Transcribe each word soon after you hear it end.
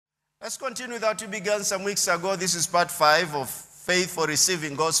Let's continue that we began some weeks ago. This is part 5 of faith for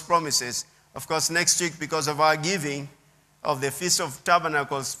receiving God's promises. Of course, next week, because of our giving of the Feast of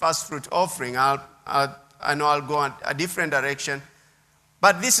Tabernacles first fruit offering, I know I'll go a different direction.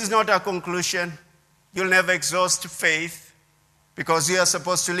 But this is not a conclusion. You'll never exhaust faith because you are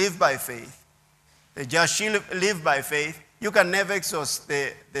supposed to live by faith. The just shall live by faith. You can never exhaust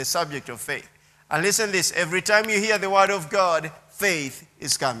the subject of faith. And listen to this. Every time you hear the word of God, faith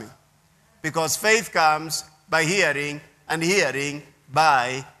is coming. Because faith comes by hearing, and hearing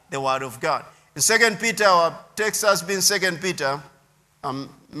by the word of God. In 2 Peter, our text has been 2 Peter.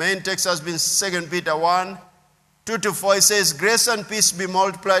 Main text has been 2 Peter 1, 2-4. It says, grace and peace be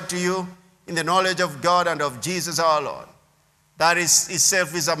multiplied to you in the knowledge of God and of Jesus our Lord. That is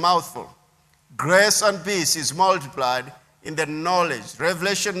itself is a mouthful. Grace and peace is multiplied in the knowledge,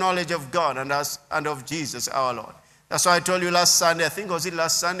 revelation knowledge of God and of Jesus our Lord. That's why I told you last Sunday, I think was it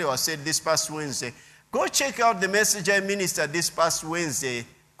last Sunday or I said this past Wednesday, go check out the message I ministered this past Wednesday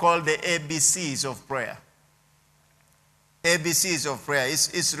called the ABCs of prayer. ABCs of prayer.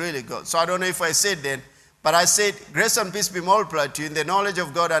 It's really good. So I don't know if I said that, but I said, grace and peace be multiplied to you in the knowledge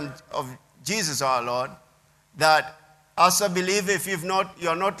of God and of Jesus our Lord, that as a believer, if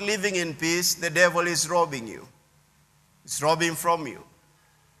you're not living in peace, the devil is robbing you. It's robbing from you.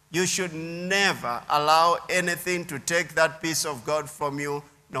 You should never allow anything to take that peace of God from you,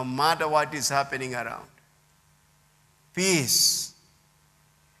 no matter what is happening around. Peace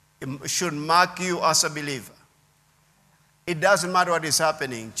should mark you as a believer. It doesn't matter what is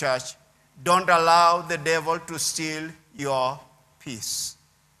happening, church. Don't allow the devil to steal your peace.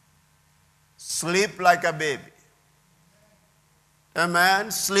 Sleep like a baby.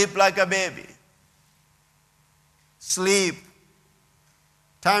 Amen? Sleep like a baby. Sleep.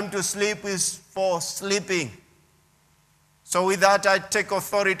 Time to sleep is for sleeping. So with that, I take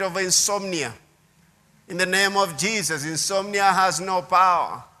authority over insomnia. In the name of Jesus, insomnia has no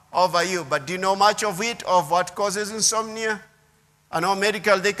power over you. But do you know much of it, of what causes insomnia? I know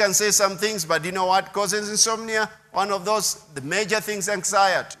medical, they can say some things, but do you know what causes insomnia? One of those, the major things,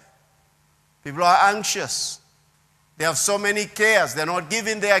 anxiety. People are anxious. They have so many cares. They're not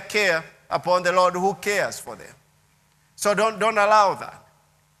giving their care upon the Lord who cares for them. So don't allow that.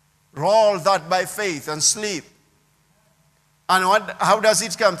 Roll that by faith and sleep. And how does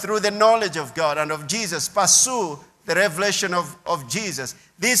it come? Through the knowledge of God and of Jesus. Pursue the revelation of Jesus.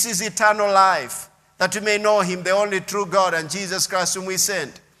 This is eternal life, that you may know him, the only true God, and Jesus Christ whom we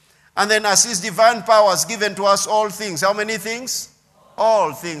sent. And then as his divine power has given to us all things. How many things?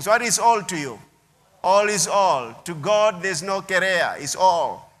 All things. What is all to you? All is all. To God there's no kerea. It's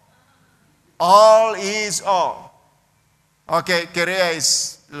all. All is all. Okay, kerea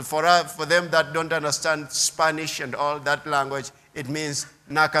is, for them that don't understand Spanish and all that language, it means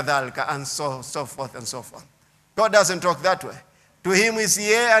nakadalka and so forth and so forth. God doesn't talk that way. To him is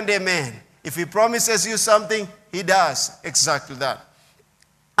yea and amen. If he promises you something, he does exactly that.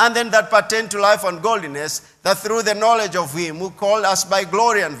 And then that pertain to life and godliness, that through the knowledge of him who called us by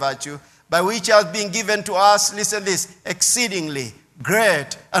glory and virtue, by which has been given to us, listen this, exceedingly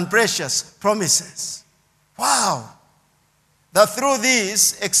great and precious promises. Wow. That through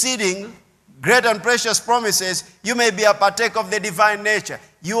these exceeding great and precious promises, you may be a partaker of the divine nature.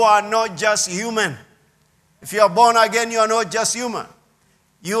 You are not just human. If you are born again, you are not just human.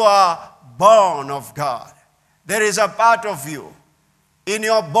 You are born of God. There is a part of you. In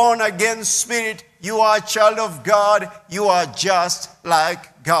your born again spirit, you are a child of God. You are just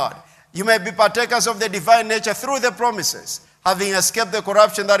like God. You may be partakers of the divine nature through the promises, having escaped the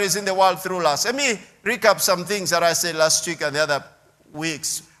corruption that is in the world through lust. Let me recap some things that I said last week and the other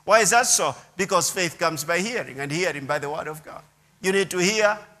weeks. Why is that so? Because faith comes by hearing, and hearing by the word of God. You need to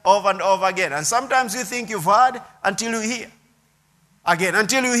hear over and over again. And sometimes you think you've heard until you hear again,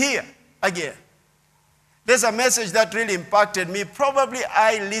 until you hear again. There's a message that really impacted me. Probably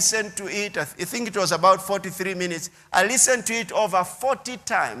I listened to it, I think it was about 43 minutes. I listened to it over 40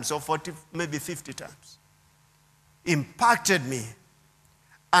 times or 40, maybe 50 times. Impacted me.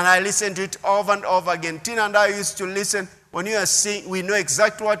 And I listened to it over and over again. Tina and I used to listen. When you are singing, we know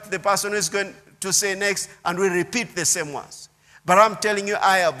exactly what the person is going to say next, and we repeat the same ones. But I'm telling you,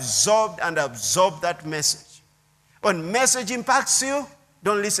 I absorbed that message. When message impacts you,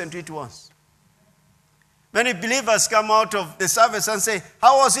 don't listen to it once. Many believers come out of the service and say,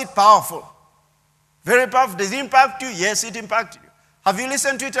 how was it powerful? Very powerful. Did it impact you? Yes, it impacted you. Have you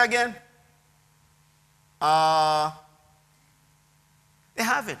listened to it again? They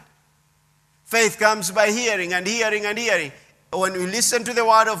haven't. Faith comes by hearing and hearing and hearing. when you listen to the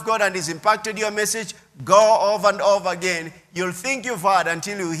word of God and it's impacted your message, go over and over again. You'll think you've heard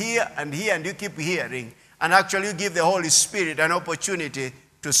until you hear and hear and you keep hearing. And actually you give the Holy Spirit an opportunity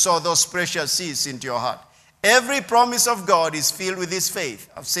to sow those precious seeds into your heart. Every promise of God is filled with His faith.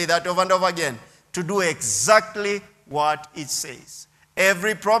 I've said that over and over again. To do exactly what it says.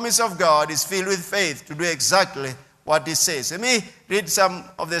 Every promise of God is filled with faith to do exactly what it says. Let me read some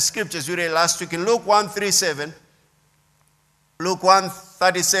of the scriptures we read last week in Luke 1:37. Luke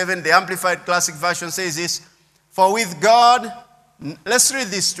 1:37, the Amplified Classic Version says this. For with God, let's read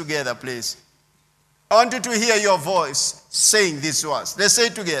this together, please. I want you to hear your voice saying these words. Let's say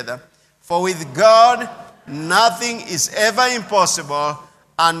it together. For with God, nothing is ever impossible,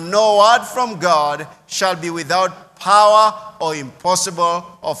 and no word from God shall be without power or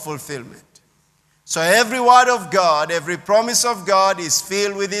impossible of fulfillment. So every word of God, every promise of God is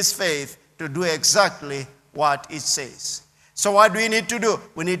filled with His faith to do exactly what it says. So what do we need to do?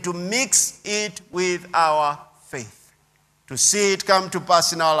 We need to mix it with our faith to see it come to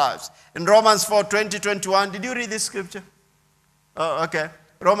pass in our lives. In Romans 4:20-21, did you read this scripture? Oh, okay.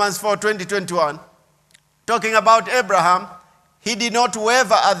 Romans 4:20-21, talking about Abraham, he did not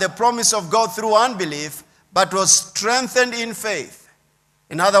waver at the promise of God through unbelief, but was strengthened in faith.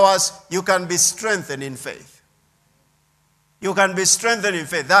 In other words, you can be strengthened in faith. You can be strengthened in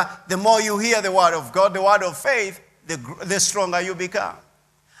faith. The more you hear the word of God, the word of faith, the stronger you become.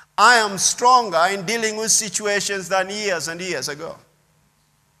 I am stronger in dealing with situations than years and years ago.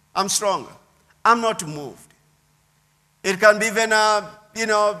 I'm stronger. I'm not moved. It can be even,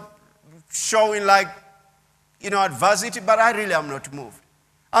 showing like, adversity, but I really am not moved.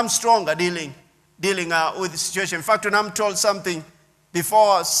 I'm stronger dealing with the situation. In fact, when I'm told something,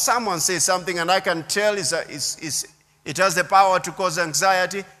 before someone says something and I can tell it has the power to cause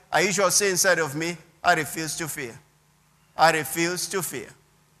anxiety, I usually say inside of me, I refuse to fear. I refuse to fear.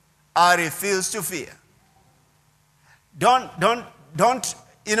 I refuse to fear. Don't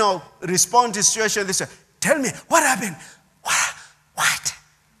respond to situation this way. Tell me, what happened? What?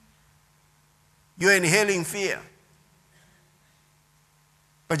 You're inhaling fear.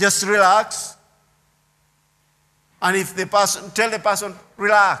 But just relax. And if tell the person,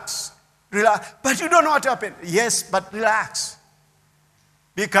 relax. But you don't know what happened. Yes, but relax.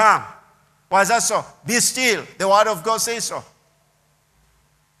 Be calm. Why is that so? Be still. The word of God says so.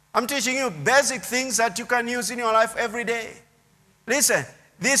 I'm teaching you basic things that you can use in your life every day. Listen,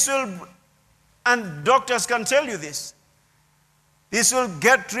 and doctors can tell you this. This will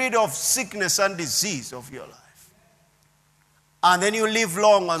get rid of sickness and disease of your life. And then you live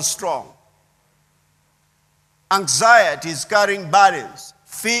long and strong. Anxiety is carrying burdens.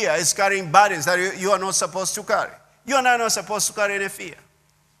 Fear is carrying burdens that you are not supposed to carry. You and I are not supposed to carry any fear.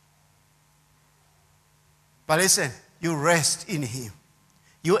 But listen, you rest in Him.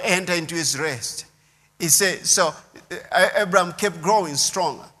 You enter into His rest. He said, so Abraham kept growing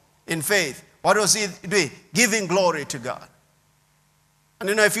stronger in faith. What was he doing? Giving glory to God. And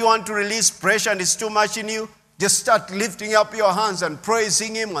if you want to release pressure and it's too much in you, just start lifting up your hands and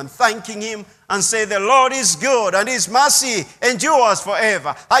praising Him and thanking Him and say, the Lord is good and His mercy endures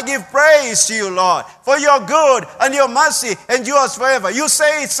forever. I give praise to you, Lord, for your good and your mercy endures forever. You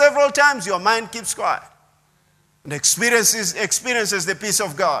say it several times, your mind keeps quiet. And experiences the peace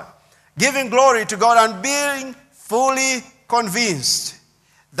of God. Giving glory to God and being fully convinced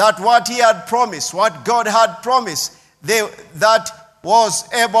that what He had promised, what God had promised, that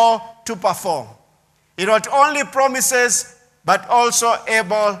was able to perform. He not only promises, but also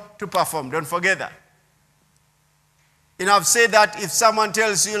able to perform. Don't forget that. I've said that if someone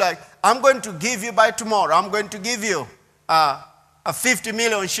tells you like, I'm going to give you by tomorrow, I'm going to give you 50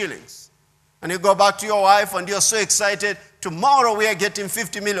 million shillings. And you go back to your wife and you're so excited, tomorrow we are getting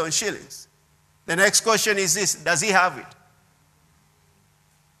 50 million shillings. The next question is this, does he have it?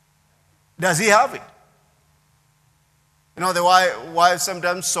 Does he have it? The wife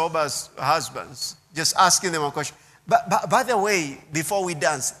sometimes sobers husbands, just asking them a question. But by the way, before we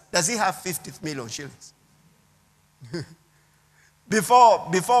dance, does he have 50 million shillings?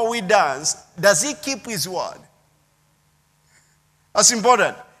 Before we dance, does he keep his word? That's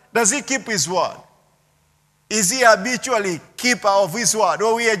important. Does he keep his word? Is he habitually keeper of his word?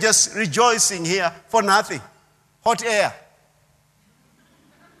 Or we are just rejoicing here for nothing? Hot air.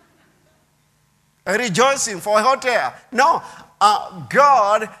 Rejoicing for hot air. No,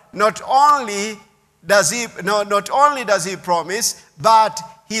 God not only does he promise, but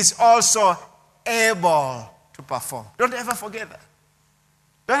He's also able to perform. Don't ever forget that.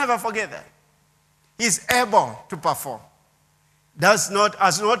 Don't ever forget that. He's able to perform. has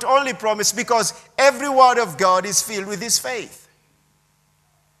not only promised, because every word of God is filled with his faith.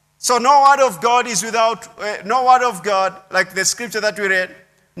 So no word of God is without, no word of God, like the scripture that we read,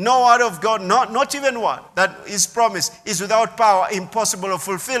 no word of God, not even one that is promised, is without power, impossible of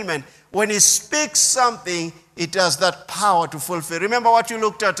fulfillment. When he speaks something, it has that power to fulfill. Remember what you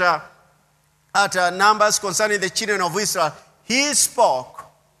looked at Numbers concerning the children of Israel. He spoke,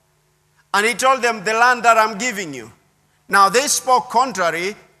 and he told them, the land that I'm giving you. Now they spoke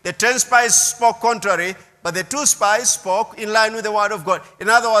contrary, the 10 spies spoke contrary, but the 2 spies spoke in line with the word of God. In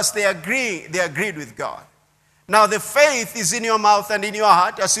other words, they agreed with God. Now the faith is in your mouth and in your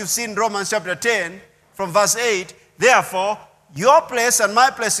heart, as you've seen Romans chapter 10 from verse 8. Therefore, your place and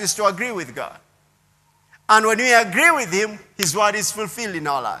my place is to agree with God. And when we agree with him, his word is fulfilled in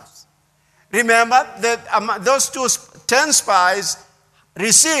our lives. Remember that those 10 spies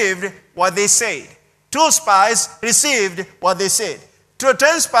received what they said. 2 spies received what they said.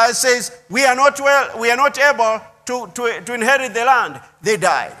 10 spies says, we are not able to inherit the land. They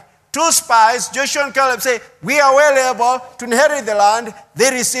died. 2 spies, Joshua and Caleb, say, we are well able to inherit the land.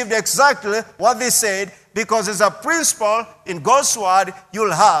 They received exactly what they said, because as a principle in God's word,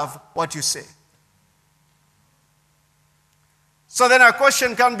 you'll have what you say. So then a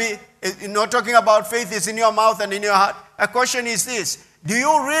question can be, talking about faith is in your mouth and in your heart. A question is this: do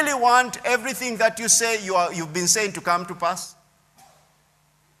you really want everything that you say you've been saying to come to pass?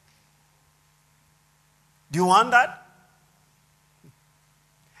 Do you want that?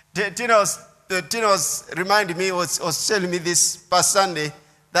 Tino's reminded me, was telling me this past Sunday,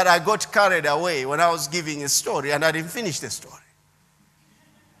 that I got carried away when I was giving a story and I didn't finish the story.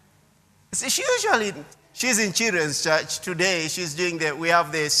 See, she's in children's church today. She's doing we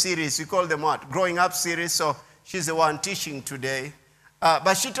have the series, we call them what? Growing Up series. So she's the one teaching today.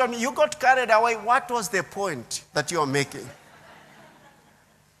 But she told me, you got carried away. What was the point that you are making?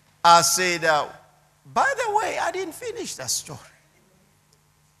 I said, by the way, I didn't finish that story.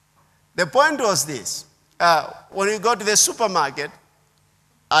 The point was this. When we go to the supermarket,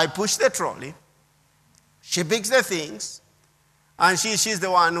 I push the trolley. She picks the things. And she's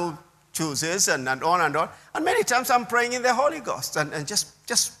the one who chooses and on and on. And many times I'm praying in the Holy Ghost and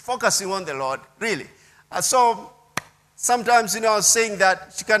just focusing on the Lord, really. So sometimes, saying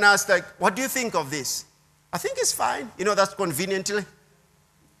that, she can ask, like, what do you think of this? I think it's fine. That's conveniently.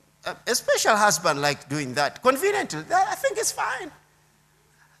 A special husband like doing that. Conveniently, I think it's fine.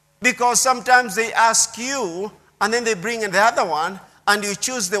 Because sometimes they ask you, and then they bring in the other one, and you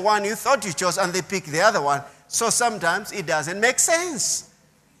choose the one you thought you chose, and they pick the other one. So sometimes it doesn't make sense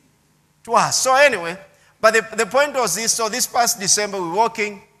to us. So anyway, but the point was this. So this past December, we were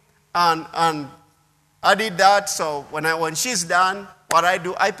walking, and I did that. So when she's done, what I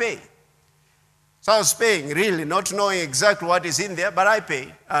do, I pay. So I was paying, really, not knowing exactly what is in there, but I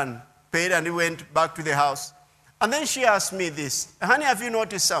paid, and we went back to the house. And then she asked me this: honey, have you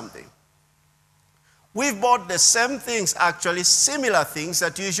noticed something? We've bought the same things, actually similar things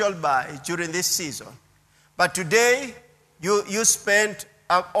that you usually buy during this season. But today, you spent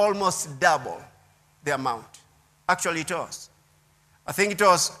almost double the amount. Actually, it was. I think it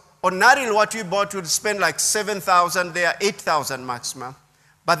was, ordinarily what we bought would spend like 7,000 there, 8,000 maximum.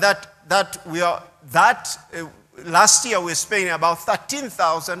 But last year we were spending about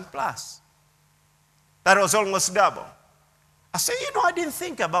 13,000 plus. That was almost double. I said, I didn't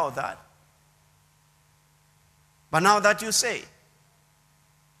think about that. But now that you say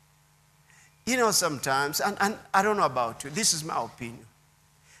it, sometimes, and I don't know about you, this is my opinion.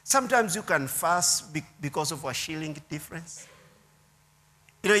 Sometimes you can fast because of a shilling difference.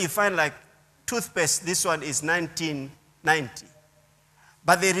 You find like toothpaste, this one is 1990.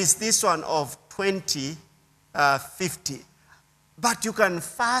 But there is this one of 2050. But you can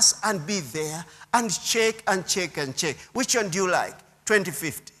fast and be there and check and check and check. Which one do you like?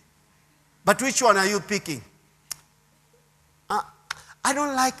 2050. But which one are you picking? I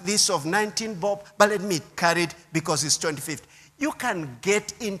don't like this of 19 bob, but let me carry it because it's 2050. You can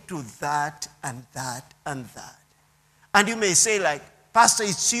get into that and that and that. And you may say, like, Pastor,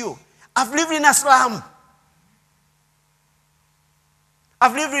 it's you. I've lived in a slum.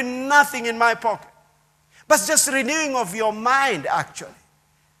 I've lived with nothing in my pocket. But it's just renewing of your mind, actually.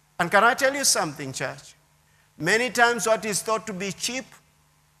 And can I tell you something, church? Many times what is thought to be cheap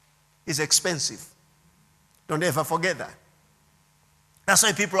is expensive. Don't ever forget that. That's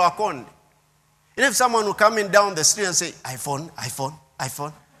why people are conned. And if someone will come in down the street and say, iPhone, iPhone,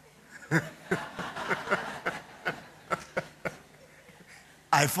 iPhone.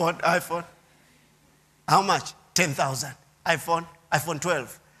 iPhone, iPhone. How much? 10,000. iPhone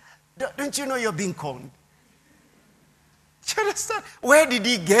 12. Don't you know you're being conned? You understand? Where did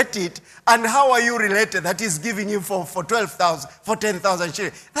he get it? And how are you related that he's giving you for 12,000, for 10,000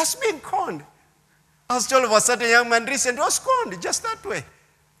 shillings? That's being conned. I was told of a certain young man recently was conned just that way.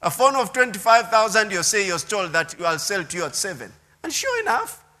 A phone of 25,000, you say you're told that I'll sell to you at 7. And sure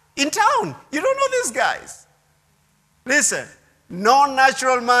enough, in town, you don't know these guys. Listen, no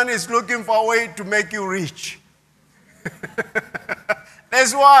natural man is looking for a way to make you rich.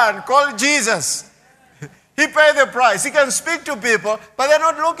 There's one called Jesus. He paid the price. He can speak to people, but they're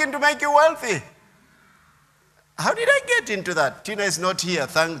not looking to make you wealthy. How did I get into that? Tina is not here,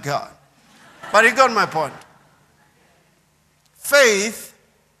 thank God. But he got my point. Faith,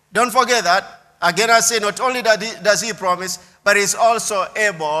 don't forget that. Again, I say not only does he promise, but he's also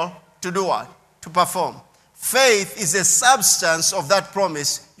able to do what? To perform. Faith is the substance of that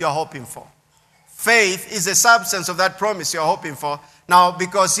promise you're hoping for. Faith is the substance of that promise you're hoping for. Now,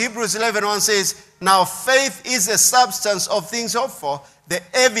 because Hebrews 11:1 says, now faith is the substance of things hoped for, the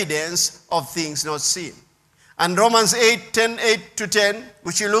evidence of things not seen. And Romans 8:10,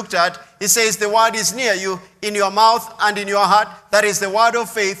 which you looked at, it says the word is near you, in your mouth and in your heart. That is the word of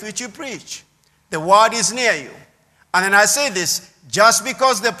faith which you preach. The word is near you. And then I say this, just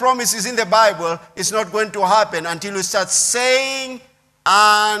because the promise is in the Bible, it's not going to happen until you start saying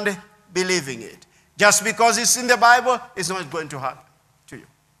and believing it. Just because it's in the Bible, it's not going to happen to you.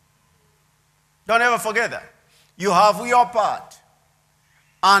 Don't ever forget that. You have your part.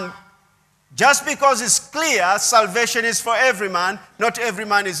 And just because it's clear, salvation is for every man, not every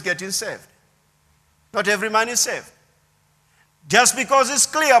man is getting saved. Not every man is saved. Just because it's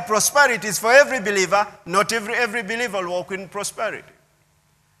clear, prosperity is for every believer, not every believer will walk in prosperity.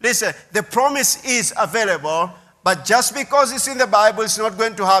 Listen, the promise is available, but just because it's in the Bible, it's not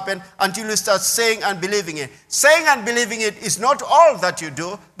going to happen until you start saying and believing it. Saying and believing it is not all that you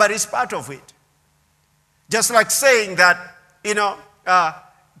do, but it's part of it. Just like saying that,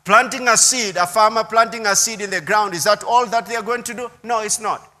 planting a seed, a farmer planting a seed in the ground, is that all that they are going to do? No, it's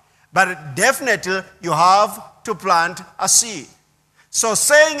not. But definitely, you have to plant a seed. So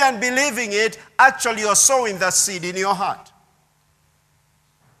saying and believing it, actually you're sowing that seed in your heart.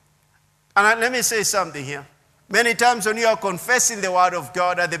 And let me say something here. Many times when you are confessing the word of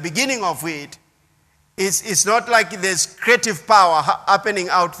God at the beginning of it, it's not like there's creative power happening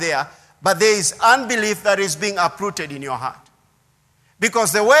out there, but there is unbelief that is being uprooted in your heart.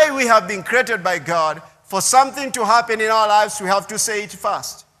 Because the way we have been created by God, for something to happen in our lives, we have to say it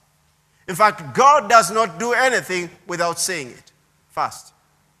first. In fact, God does not do anything without saying it first.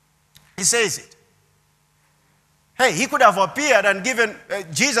 He says it. Hey, he could have appeared and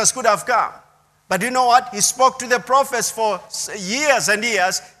Jesus could have come. But you know what? He spoke to the prophets for years and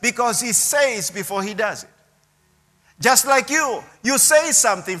years because he says before he does it. Just like you say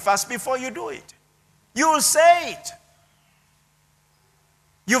something first before you do it. You will say it.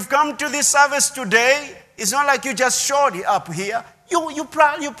 You've come to this service today. It's not like you just showed it up here. You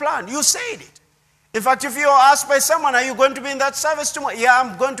plan, you said it. In fact, if you are asked by someone, are you going to be in that service tomorrow? Yeah,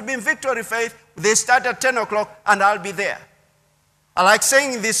 I'm going to be in Victory Faith. They start at 10 o'clock and I'll be there. I like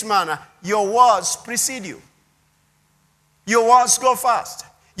saying in this manner, your words precede you. Your words go first.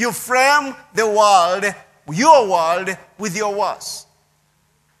 You frame the world, your world, with your words.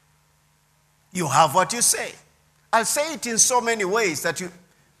 You have what you say. I'll say it in so many ways that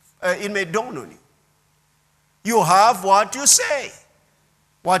it may dawn on you. You have what you say.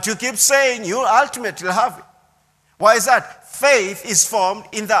 What you keep saying, you ultimately have it. Why is that? Faith is formed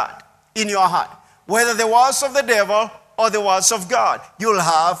in that, in your heart. Whether the words of the devil or the words of God, you'll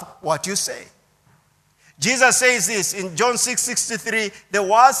have what you say. Jesus says this in John 6:63, the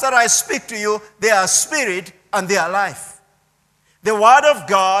words that I speak to you, they are spirit and they are life. The word of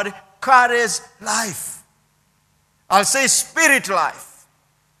God carries life. I'll say spirit life.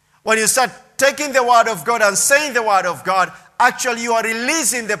 When you start taking the word of God and saying the word of God, actually you are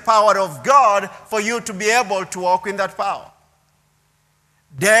releasing the power of God for you to be able to walk in that power.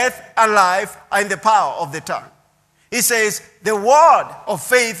 Death and life are in the power of the tongue. He says, the word of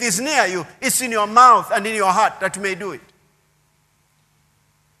faith is near you. It's in your mouth and in your heart that you may do it.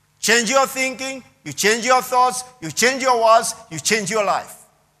 Change your thinking, you change your thoughts, you change your words, you change your life.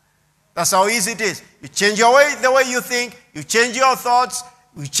 That's how easy it is. You change the way you think, you change your thoughts,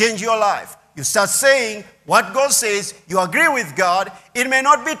 you change your life. You start saying what God says, you agree with God. It may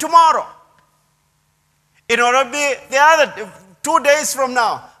not be tomorrow. It may not be the other 2 days from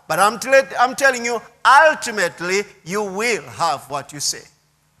now. But I'm telling you, ultimately, you will have what you say.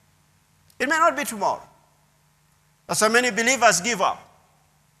 It may not be tomorrow. That's why many believers give up.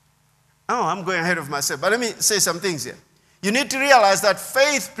 Oh, I'm going ahead of myself. But let me say some things here. You need to realize that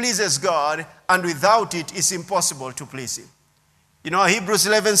faith pleases God, and without it, it's impossible to please Him. You know Hebrews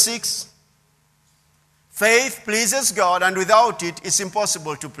 11:6? Faith pleases God, and without it, it's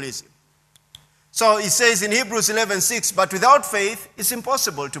impossible to please Him. So it says in Hebrews 11:6, but without faith, it's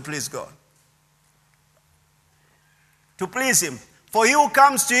impossible to please God. To please Him. For he who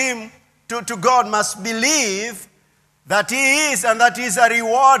comes to Him, to God, must believe that He is, and that He is a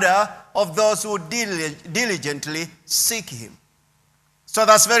rewarder of those who diligently seek Him. So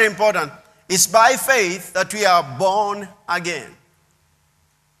that's very important. It's by faith that we are born again.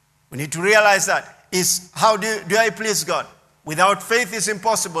 We need to realize that. How do I please God? Without faith, it's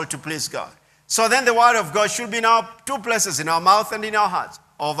impossible to please God. So then the word of God should be in our two places, in our mouth and in our hearts,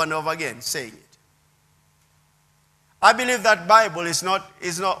 over and over again, saying it. I believe that Bible was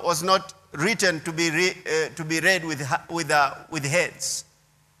not written to be read with heads.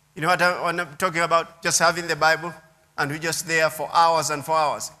 You know what I'm talking about? Just having the Bible and we're just there for hours and for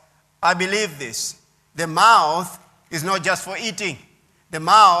hours. I believe this. The mouth is not just for eating. The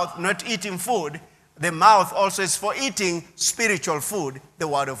mouth, not eating food. The mouth also is for eating spiritual food, the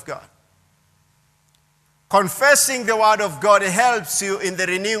Word of God. Confessing the Word of God helps you in the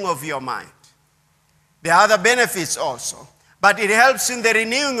renewing of your mind. There are other benefits also, but it helps in the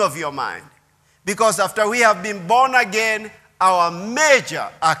renewing of your mind. Because after we have been born again, our major,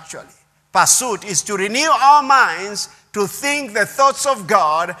 pursuit is to renew our minds to think the thoughts of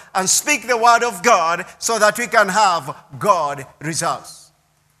God and speak the Word of God so that we can have God results.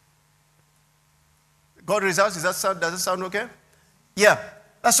 God results, does it sound okay? Yeah,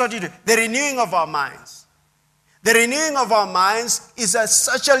 that's what you do. The renewing of our minds. The renewing of our minds is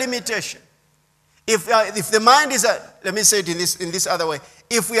such a limitation. If the mind is let me say it in this other way.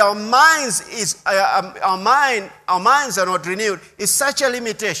 If our minds are not renewed, it's such a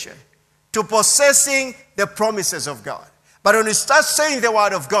limitation to possessing the promises of God. But when you start saying the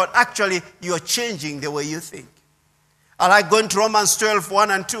Word of God, actually you're changing the way you think. I like going to Romans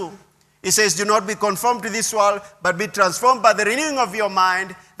 12:1 and 2. It says, do not be conformed to this world, but be transformed by the renewing of your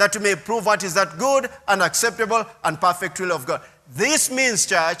mind, that you may prove what is that good and acceptable and perfect will of God. This means,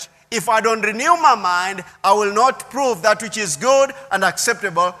 church, if I don't renew my mind, I will not prove that which is good and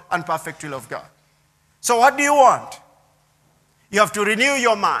acceptable and perfect will of God. So what do you want? You have to renew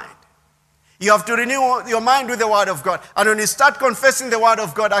your mind. You have to renew your mind with the Word of God. And when you start confessing the Word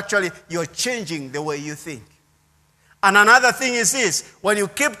of God, actually, you're changing the way you think. And another thing is this, when you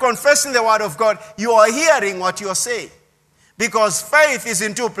keep confessing the Word of God, you are hearing what you're saying. Because faith is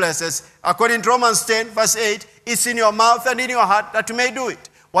in two places. According to Romans 10, verse 8, it's in your mouth and in your heart that you may do it.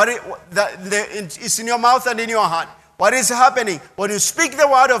 It's in your mouth and in your heart. What is happening? When you speak the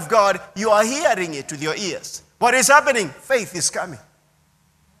Word of God, you are hearing it with your ears. What is happening? Faith is coming.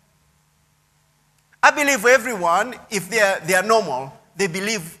 I believe everyone, if they are normal, they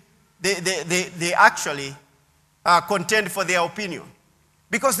believe, they actually contend for their opinion.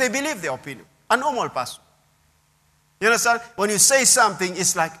 Because they believe their opinion. A normal person. You understand? When you say something,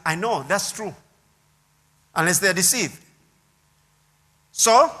 it's like, I know, that's true. Unless they're deceived.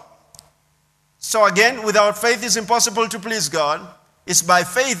 So again, without faith it's impossible to please God. It's by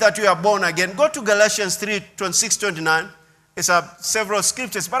faith that we are born again. Go to Galatians 3:26-29. It's several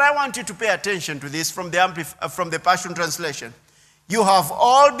scriptures, but I want you to pay attention to this from the Passion Translation. You have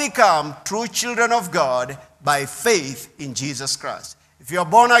all become true children of God by faith in Jesus Christ. If you are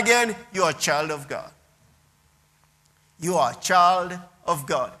born again, you are a child of God. You are a child of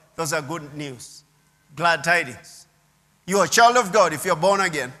God. Those are good news. Glad tidings. You are a child of God if you are born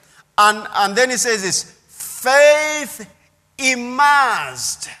again. And then it says this, faith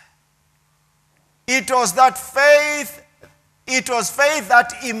immersed. It was faith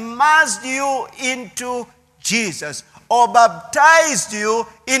that immersed you into Jesus or baptized you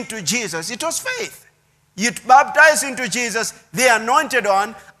into Jesus. It was faith. You baptized into Jesus, the anointed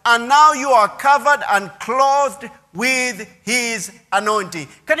one, and now you are covered and clothed with His anointing.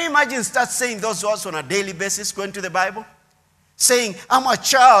 Can you imagine start saying those words on a daily basis, going to the Bible? Saying, I'm a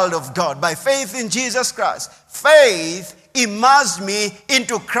child of God by faith in Jesus Christ. Faith immersed me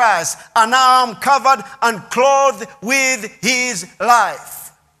into Christ, and now I'm covered and clothed with His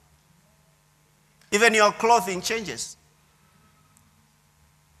life. Even your clothing changes.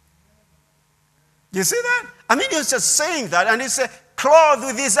 You see that? I mean, you're just saying that, and it's clothed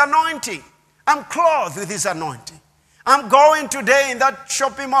with His anointing. I'm clothed with His anointing. I'm going today in that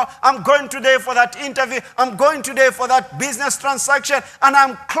shopping mall. I'm going today for that interview. I'm going today for that business transaction, and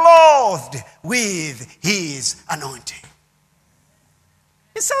I'm clothed with His anointing.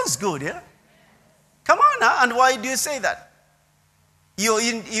 It sounds good, yeah? Come on now. And why do you say that? You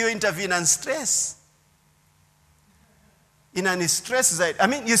intervene and stress. in stress side. I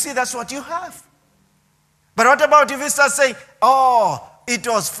mean, you see, that's what you have. But what about if you start saying, oh, it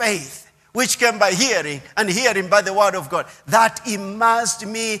was faith, which came by hearing, and hearing by the word of God, that immersed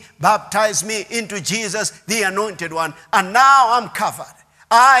me, baptized me into Jesus, the anointed one, and now I'm covered.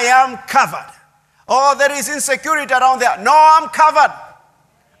 I am covered. Oh, there is insecurity around there. No, I'm covered.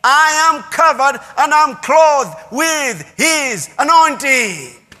 I am covered, and I'm clothed with his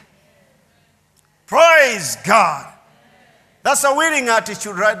anointing. Praise God. That's a winning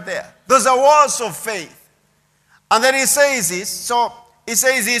attitude right there. Those are words of faith. And then he says this. So he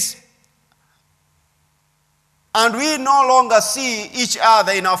says this. And we no longer see each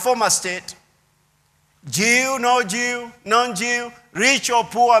other in our former state. Jew, no Jew, non-Jew, rich or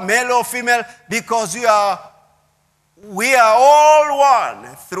poor, male or female, because we are all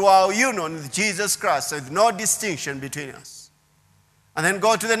one through our union with Jesus Christ. So there's no distinction between us. And then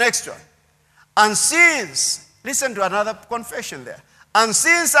go to the next one. And since, listen to another confession there. And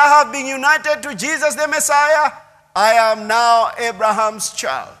since I have been united to Jesus the Messiah, I am now Abraham's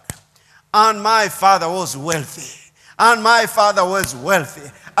child. And my father was wealthy. And my father was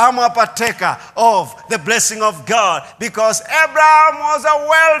wealthy. I'm a partaker of the blessing of God because Abraham was a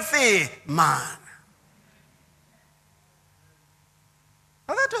wealthy man.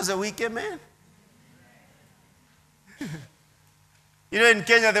 Well, that was a wicked man. You know, in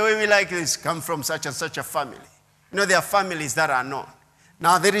Kenya, the way we like this, come from such and such a family. You know, there are families that are known.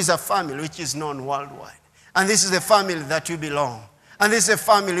 Now, there is a family which is known worldwide. And this is the family that you belong. And this is a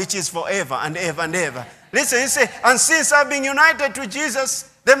family which is forever and ever and ever. Listen, he said, and since I've been united to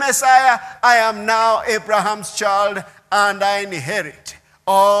Jesus, the Messiah, I am now Abraham's child, and I inherit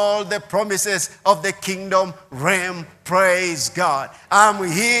all the promises of the kingdom realm. Praise God. I'm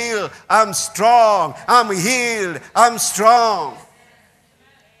healed. I'm strong. I'm healed. I'm strong.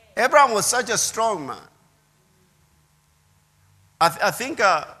 Abraham was such a strong man. I think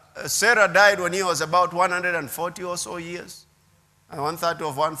Sarah died when he was about 140 or so years. 130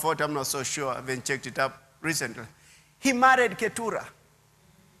 of 140, I'm not so sure. I haven't checked it up recently. He married Keturah.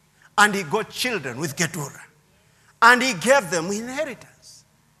 And he got children with Keturah. And he gave them inheritance.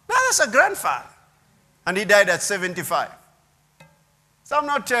 Now that's a grandfather. And he died at 75. So I'm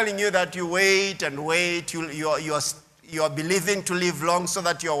not telling you that you wait and wait. You are believing to live long so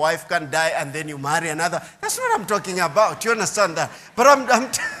that your wife can die and then you marry another. That's what I'm talking about. You understand that? But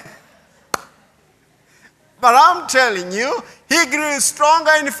I'm telling you, he grew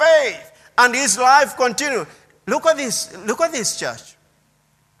stronger in faith and his life continued. Look at this, church.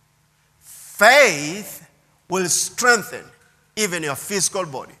 Faith will strengthen even your physical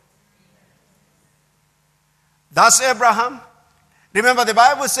body. That's Abraham. Remember, the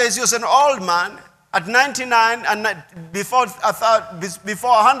Bible says he was an old man. At 99 and before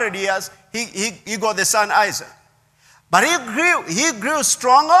 100 years, he got the son Isaac. But he grew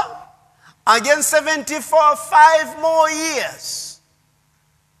stronger. Again, 74, 5 more years.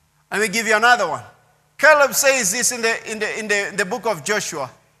 Let me give you another one. Caleb says this in the book of Joshua.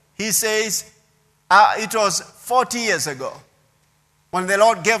 He says, it was 40 years ago when the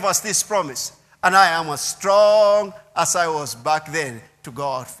Lord gave us this promise. And I am as strong as I was back then to go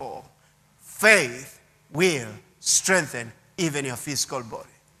out for. Faith will strengthen even your physical body.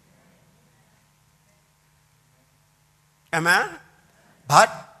 Amen? But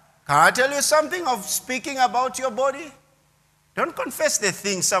can I tell you something of speaking about your body? Don't confess the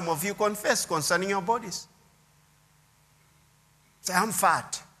things some of you confess concerning your bodies. Say, I'm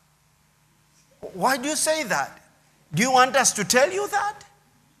fat. Why do you say that? Do you want us to tell you that?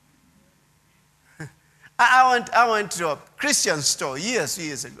 I went to a Christian store years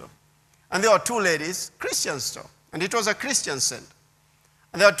ago. And there were 2 ladies, Christian store. And it was a Christian center.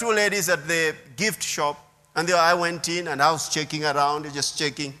 And there were 2 ladies at the gift shop. And I went in and I was checking around, just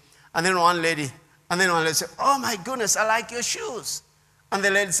checking. And then one lady said, oh my goodness, I like your shoes. And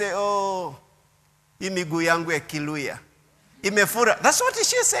the lady said, oh, miguu yangu ya Kiluya imefura. That's what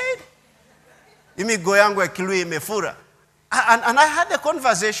she said. Miguu yangu ya Kiluya imefura. And I had a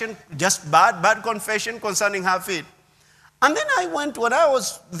conversation, just bad confession concerning her feet. And then when I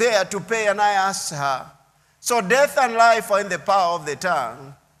was there to pay, and I asked her, so death and life are in the power of the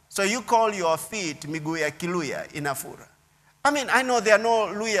tongue. So you call your feet miguu ya Kiluya inafura. I mean, I know there are no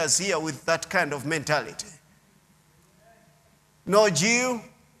Luyas here with that kind of mentality. No Jew,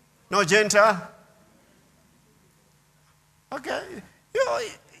 no Gentile. Okay.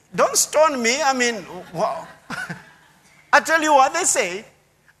 Don't stone me. I mean, wow. I tell you what they say.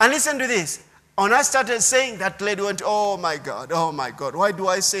 And listen to this. When I started saying, that lady went, oh my God, why do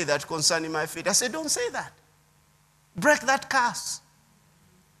I say that concerning my feet? I said, don't say that. Break that curse.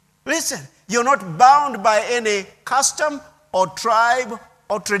 Listen, you're not bound by any custom or tribe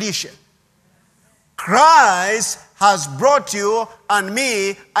or tradition. Christ has brought you and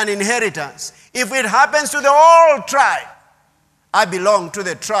me an inheritance. If it happens to the whole tribe, I belong to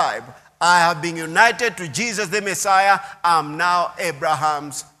the tribe. I have been united to Jesus the Messiah. I'm now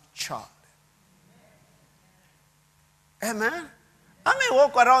Abraham's child. Amen. I may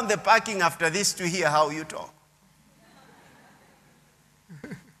walk around the parking after this to hear how you talk.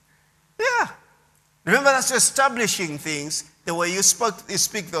 Yeah. Remember, that's establishing things the way you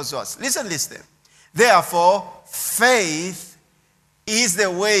speak those words. Listen to this then. Therefore, faith is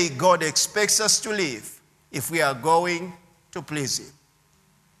the way God expects us to live if we are going to please Him.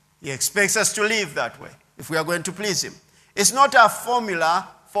 He expects us to live that way if we are going to please Him. It's not a formula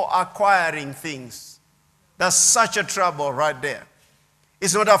for acquiring things. That's such a trouble right there.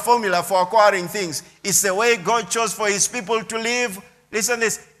 It's not a formula for acquiring things. It's the way God chose for His people to live. Listen to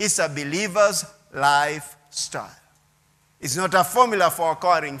this. It's a believer's lifestyle. It's not a formula for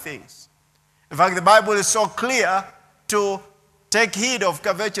acquiring things. In fact, the Bible is so clear to take heed of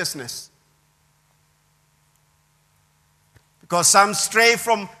covetousness. Because some stray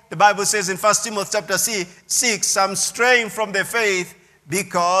from, the Bible says in 1 Timothy chapter 6, some straying from the faith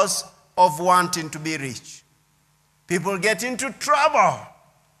because of wanting to be rich. People get into trouble.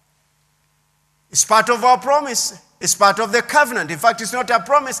 It's part of our promise. It's part of the covenant. In fact, it's not a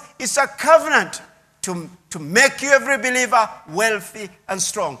promise, it's a covenant to make you, every believer, wealthy and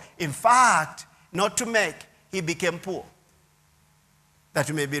strong. In fact, not to make, He became poor, that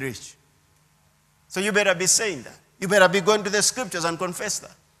you may be rich. So you better be saying that. You better be going to the scriptures and confess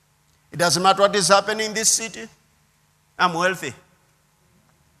that. It doesn't matter what is happening in this city. I'm wealthy.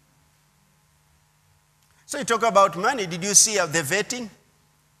 So you talk about money. Did you see the vetting?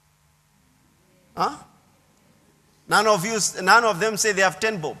 Huh? None of them say they have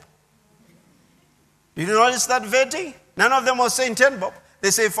 10 bob. Did you notice that vetting? None of them was saying 10 bob.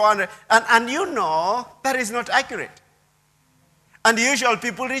 They say 400. And you know that is not accurate. And the usual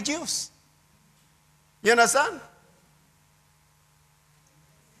people reduce. You understand?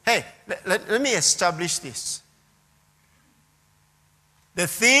 Hey, let me establish this. The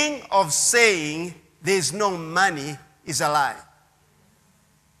thing of saying there is no money is a lie.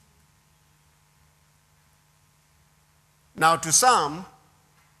 Now to some,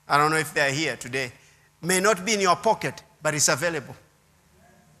 I don't know if they are here today, may not be in your pocket, but it's available.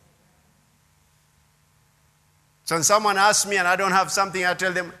 So when someone asks me and I don't have something, I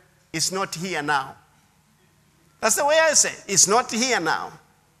tell them, it's not here now. That's the way I say it. It's not here now.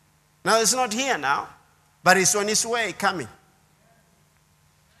 No, it's not here now, but it's on its way coming.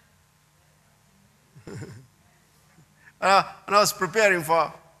 When I was preparing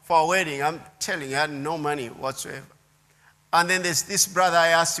for a wedding, I'm telling you, I had no money whatsoever. And then there's this brother, I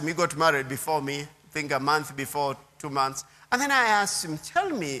asked him, he got married before me, I think a month before, 2 months. And then I asked him, tell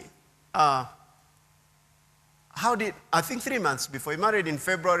me, I think 3 months before, he married in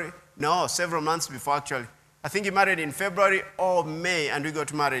February, no, several months before actually. I think he married in February or May, and we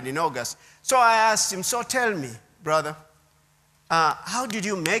got married in August. So I asked him, so tell me, brother, how did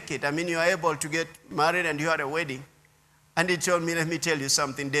you make it? I mean, you are able to get married and you had a wedding. And he told me, let me tell you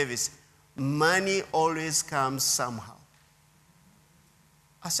something, Davis. Money always comes somehow.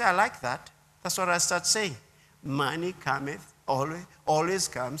 I said, I like that. That's what I start saying. Money cometh, always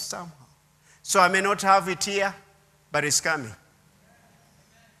comes somehow. So I may not have it here, but it's coming.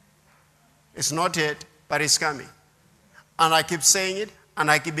 It's not yet, but it's coming. And I keep saying it, and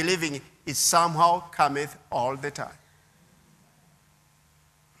I keep believing it. It somehow cometh all the time.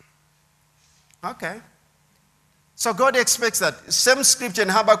 Okay. So God expects that. Same scripture in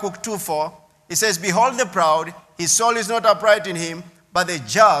Habakkuk 2:4. It says, behold the proud, his soul is not upright in him, but the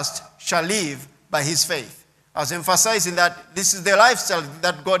just shall live by his faith. I was emphasizing that this is the lifestyle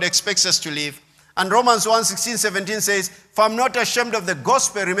that God expects us to live. And Romans 1:16-17 says, for I'm not ashamed of the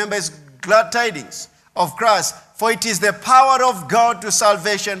gospel, remember it's glad tidings of Christ, for it is the power of God to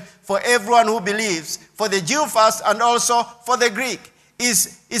salvation for everyone who believes, for the Jew first and also for the Greek,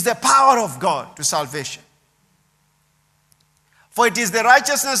 is the power of God to salvation. For it is the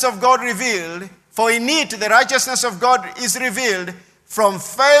righteousness of God revealed, for in it the righteousness of God is revealed from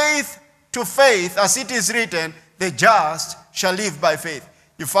faith to faith, as it is written, the just shall live by faith.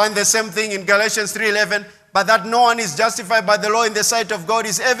 You find the same thing in Galatians 3:11, but that no one is justified by the law in the sight of God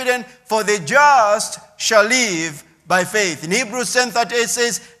is evident, for the just shall live by faith. In Hebrews 10:38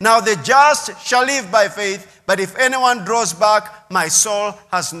 says, now the just shall live by faith, but if anyone draws back, my soul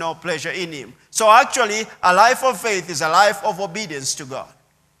has no pleasure in him. So actually, a life of faith is a life of obedience to God,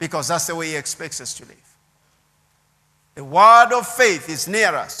 because that's the way He expects us to live. The word of faith is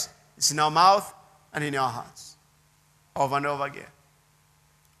near us. It's in our mouth and in our hearts. over and over again.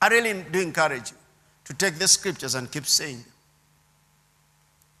 I really do encourage you to take the scriptures and keep saying them.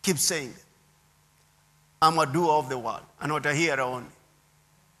 Keep saying them. I'm a doer of the word and not a hearer only.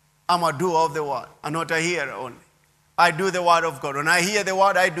 I'm a doer of the word and not a hearer only. I do the word of God. When I hear the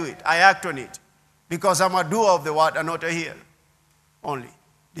word, I do it. I act on it. Because I'm a doer of the word and not a hearer only.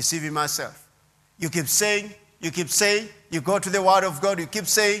 Deceiving myself. You keep saying, you go to the word of God, you keep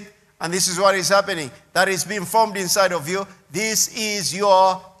saying, and this is what is happening. That is being formed inside of you. This is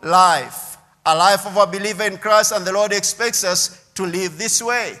your life. A life of a believer in Christ, and the Lord expects us to live this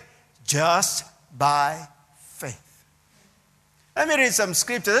way. Just by faith. Let me read some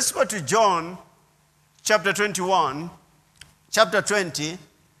scripture. Let's go to John chapter 21, chapter 20,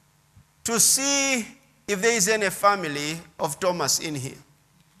 to see if there is any family of Thomas in here.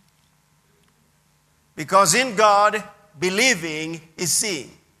 Because in God, believing is seeing.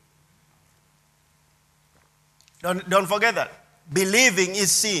 Don't forget that. Believing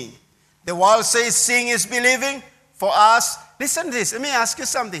is seeing. The world says seeing is believing. For us, listen to this. Let me ask you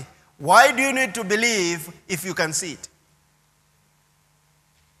something. Why do you need to believe if you can see it?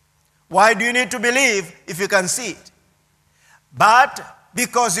 Why do you need to believe if you can see it? But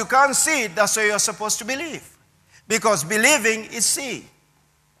because you can't see it, that's why you're supposed to believe. Because believing is seeing.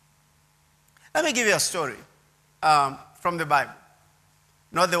 Let me give you a story from the Bible.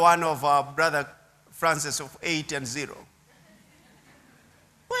 Not the one of our brother Francis of 8 and 0.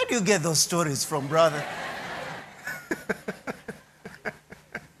 Where do you get those stories from, brother?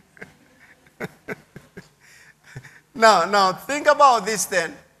 Now, think about this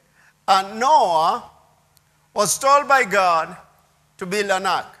then. Noah was told by God to build an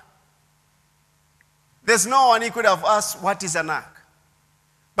ark. There's no one he could have asked, what is an ark?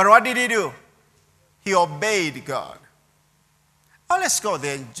 But what did he do? He obeyed God. Oh, let's go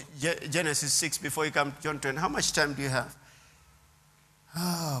there in Genesis 6 before you come to John 20. How much time do you have?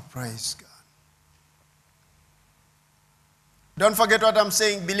 Oh, praise God. Don't forget what I'm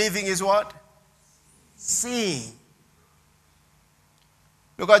saying. Believing is what? Seeing.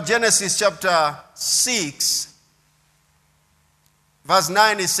 Look at Genesis chapter 6, verse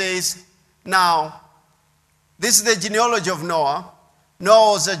 9. It says, now, this is the genealogy of Noah.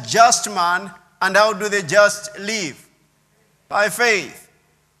 Noah was a just man, and how do the just live? By faith.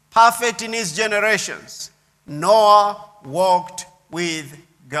 Perfect in his generations. Noah walked with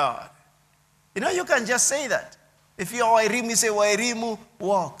God. You know, you can just say that. If you are Wairimu, you say Wairimu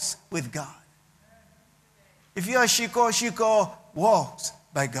walks with God. If you are Shiko, Shiko walks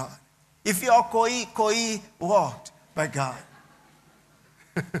by God. If you are Koi, Koi walked by God.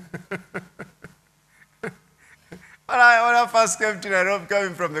 When I first came to Nairobi,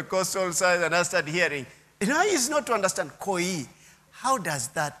 coming from the coastal side, and I started hearing, you know, it's not to understand Koi. How does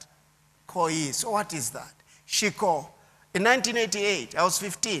that Koi? So what is that? Shiko. In 1988, I was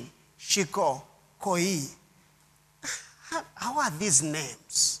 15. Shiko, Koi. How are these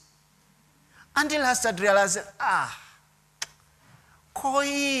names? Until I started realizing,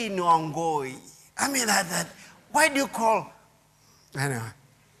 Koi Nwangoi. I mean, that. Why do you call? Anyway.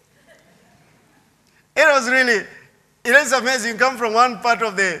 It was really, it's amazing. You come from one part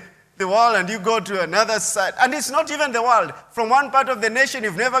of the world and you go to another side. And it's not even the world. From one part of the nation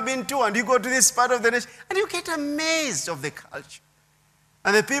you've never been to, and you go to this part of the nation, and you get amazed of the culture.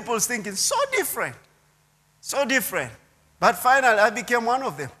 And the people's thinking, so different. So different. But finally, I became one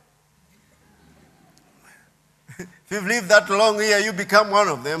of them. If you've lived that long here, you become one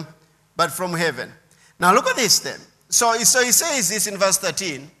of them, but from heaven. Now look at this then. So he says this in verse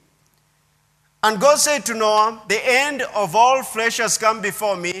 13. And God said to Noah, the end of all flesh has come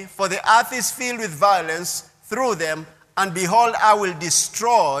before me, for the earth is filled with violence through them, and behold, I will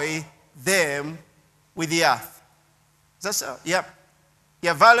destroy them with the earth. Is that so? Yep.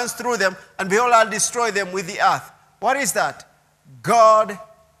 Yeah, violence through them, and behold, I'll destroy them with the earth. What is that? God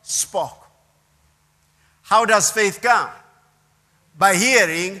spoke. How does faith come? By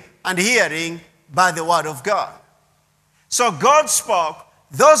hearing, and hearing by the word of God. So God spoke.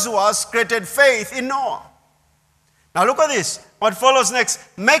 Those words created faith in Noah. Now look at this. What follows next?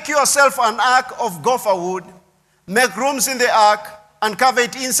 Make yourself an ark of gopher wood. Make rooms in the ark and cover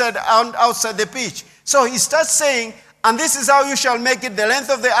it inside and outside the pitch. So he starts saying, and this is how you shall make it. The length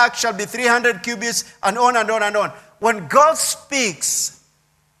of the ark shall be 300 cubits, and on and on and on. When God speaks,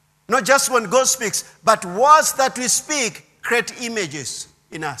 not just when God speaks, but words that we speak create images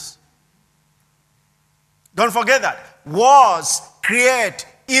in us. Don't forget that. Words create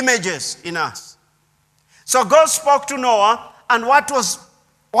images in us. So God spoke to Noah, and what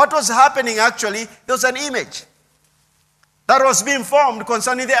was happening actually, there was an image that was being formed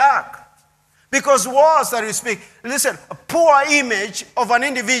concerning the ark. Because words that you speak, listen, a poor image of an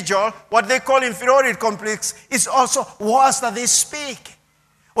individual, what they call inferiority complex, is also words that they speak.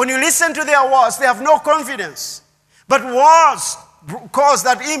 When you listen to their words, they have no confidence. But words cause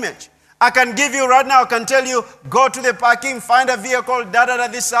that image. I can give you right now, I can tell you, go to the parking, find a vehicle,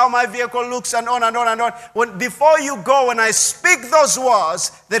 this is how my vehicle looks, and on and on and on. Before you go, when I speak those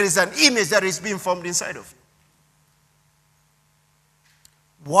words, there is an image that is being formed inside of you.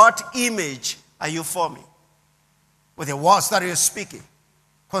 What image are you forming with the words that you're speaking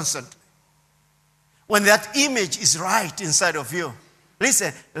constantly? When that image is right inside of you,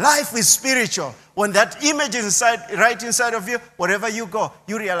 listen, life is spiritual. When that image is right inside of you, wherever you go,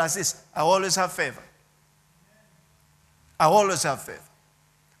 you realize this: I always have favor. I always have favor.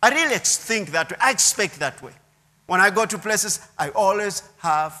 I really think that way. I expect that way. When I go to places, I always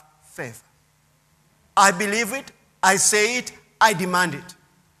have favor. I believe it. I say it. I demand it.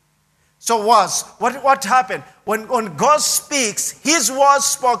 So what happened? When God speaks, his words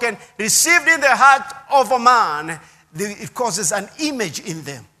spoken, received in the heart of a man, it causes an image in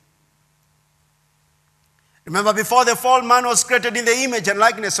them. Remember, before the fall, man was created in the image and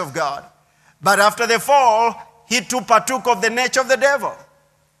likeness of God. But after the fall, he too partook of the nature of the devil,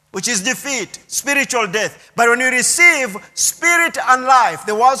 which is defeat, spiritual death. But when you receive spirit and life,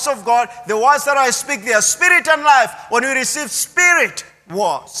 the words of God, the words that I speak, they are spirit and life. When you receive spirit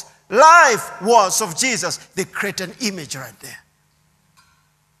words, life words of Jesus, they create an image right there.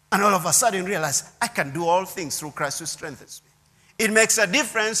 And all of a sudden realize, I can do all things through Christ who strengthens me. It makes a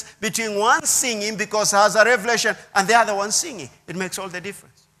difference between one singing because he has a revelation and the other one singing. It makes all the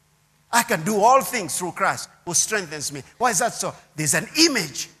difference. I can do all things through Christ who strengthens me. Why is that so? There's an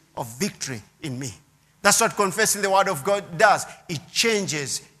image of victory in me. That's what confessing the word of God does. It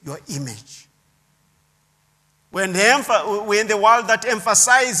changes your image. We're in the world that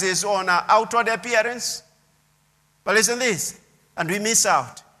emphasizes on our outward appearance. But listen to this, and we miss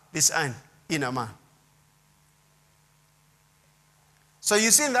out this inner man. So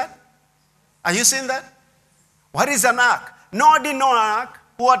you seen that? Are you seeing that? What is an ark? Noah didn't know an ark,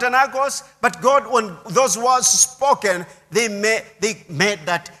 what an ark was, but God, when those words spoken, they made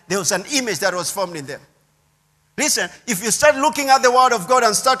that there was an image that was formed in them. Listen, if you start looking at the word of God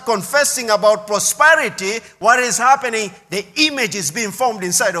and start confessing about prosperity, what is happening? The image is being formed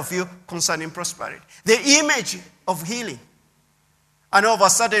inside of you concerning prosperity. The image of healing. I know of a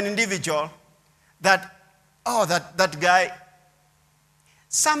certain individual that guy,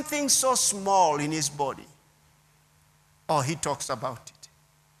 something so small in his body. Oh, he talks about it.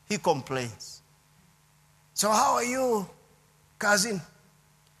 He complains. So how are you, cousin?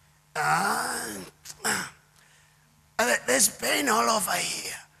 There's pain all over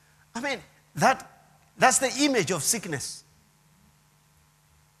here. I mean, that's the image of sickness.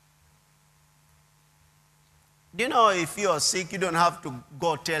 Do you know if you are sick, you don't have to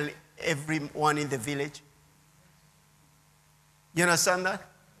go tell everyone in the village? You understand that?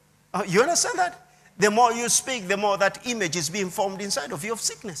 You understand that? The more you speak, the more that image is being formed inside of you of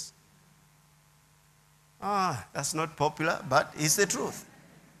sickness. That's not popular, but it's the truth.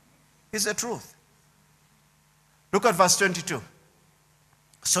 It's the truth. Look at verse 22.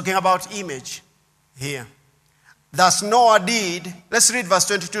 It's talking about image here. Thus Noah did. Let's read verse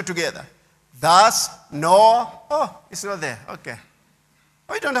 22 together. Thus Noah. Oh, it's not there. Okay.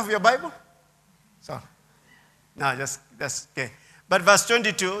 Oh, you don't have your Bible? So, no, that's okay. But verse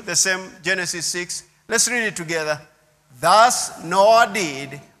 22, the same Genesis 6. Let's read it together. Thus Noah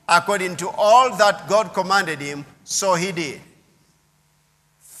did according to all that God commanded him, so he did.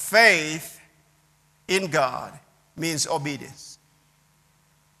 Faith in God means obedience.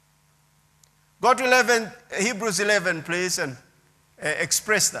 Go to Hebrews 11, please, and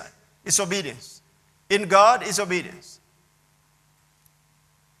express that. It's obedience. In God is obedience.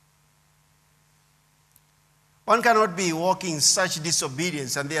 One cannot be walking such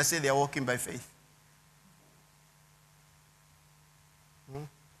disobedience and they say they are walking by faith.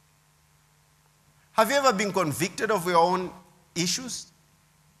 Have you ever been convicted of your own issues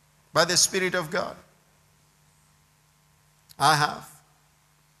by the Spirit of God? I have.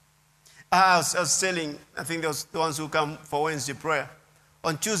 I was telling, I think those the ones who come for Wednesday prayer.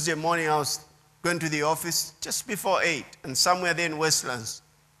 On Tuesday morning, I was going to the office just before 8, and somewhere there in Westlands.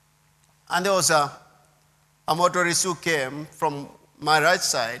 And there was a motorist who came from my right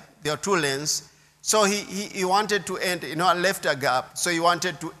side. There are 2 lanes. So he wanted to enter, I left a gap. So he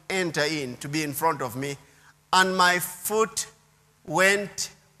wanted to enter in, to be in front of me. And my foot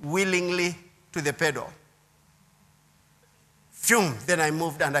went willingly to the pedal. Phew, then I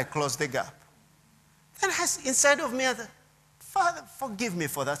moved and I closed the gap. Then inside of me, I thought, Father, forgive me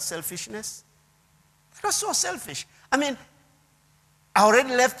for that selfishness. It was so selfish. I mean, I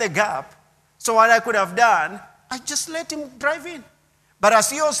already left the gap. So what I could have done, I just let him drive in. But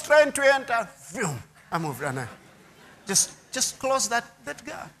as he was trying to enter, boom, I moved and I just close that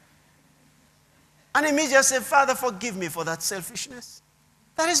gap. And immediately I said, Father, forgive me for that selfishness.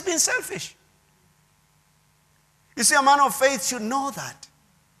 That has been selfish. You see, a man of faith should know that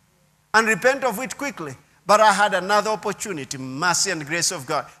and repent of it quickly. But I had another opportunity, mercy and grace of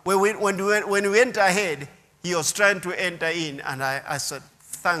God. When we went ahead, he was trying to enter in, and I said,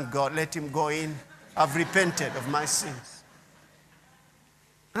 thank God, let him go in. I've repented of my sins.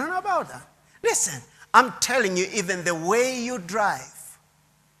 I don't know about that. Listen, I'm telling you, even the way you drive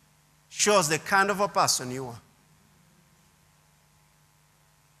shows the kind of a person you are.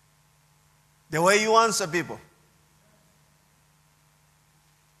 The way you answer people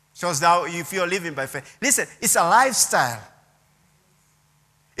shows that if you're living by faith. Listen, it's a lifestyle.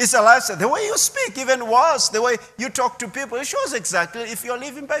 It's a lifestyle. The way you speak, even worse, the way you talk to people, it shows exactly if you're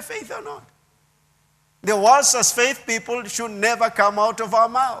living by faith or not. The words as faith people should never come out of our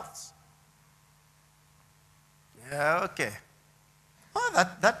mouths. Yeah, okay. Oh,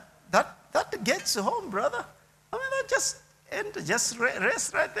 that gets home, brother. I mean, that just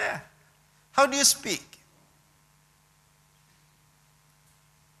rest right there. How do you speak?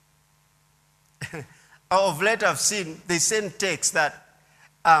 Of late I've seen, they send text that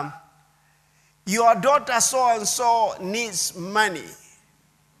your daughter so-and-so needs money.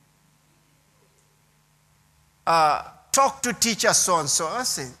 Talk to teacher so-and-so. I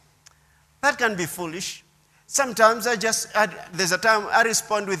say, that can be foolish. Sometimes there's a time I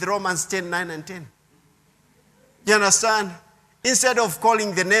respond with Romans 10, 9 and 10. You understand? Instead of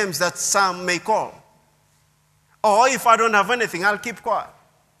calling the names that some may call. Or if I don't have anything, I'll keep quiet.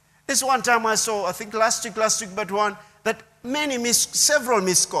 This one time I saw, I think last week but one, that several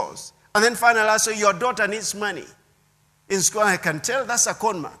missed calls. And then finally I saw, your daughter needs money in school. I can tell that's a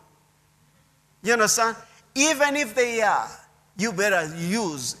con man. You understand? Even if they are, you better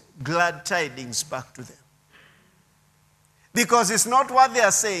use glad tidings back to them. Because it's not what they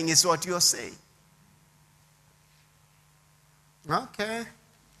are saying, it's what you're saying. Okay.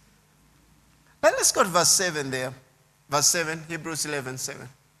 Let's go to verse 7 there. Verse 7, Hebrews 11, 7.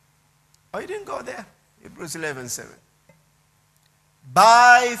 Oh, you didn't go there? Hebrews 11, 7.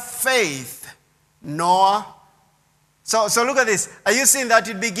 By faith, Noah. So look at this. Are you seeing that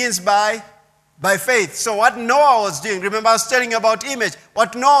it begins by faith? So what Noah was doing, remember I was telling you about image.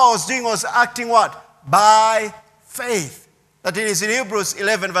 What Noah was doing was acting what? By faith. That it is in Hebrews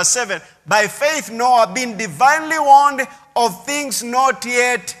 11, verse 7. By faith, Noah, being divinely warned of things not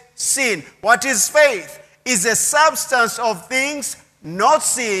yet seen. What is faith? Is the substance of things not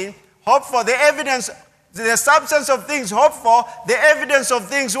seen, hope for the evidence, the substance of things hoped for, the evidence of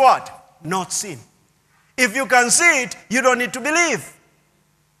things what? Not seen. If you can see it, you don't need to believe.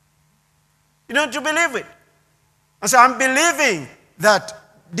 You don't need to believe it. And so I'm believing that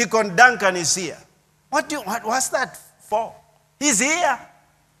Deacon Duncan is here. What's that for? He's here.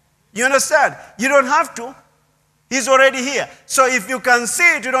 You understand? You don't have to. He's already here. So if you can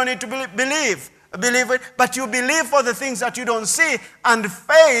see it, you don't need to believe it, but you believe for the things that you don't see. And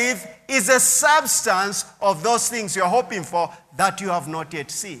faith is a substance of those things you're hoping for that you have not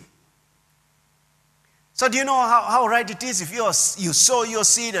yet seen. So do you know how right it is if you sow your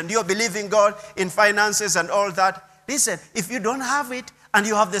seed and you're believing God in finances and all that? Listen, if you don't have it and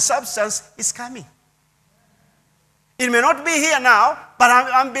you have the substance, it's coming. It may not be here now, but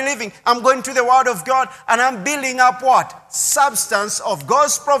I'm believing. I'm going to the Word of God and I'm building up what? Substance of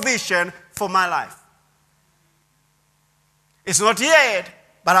God's provision for my life. It's not here yet,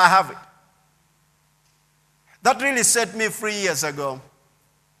 but I have it. That really set me free years ago.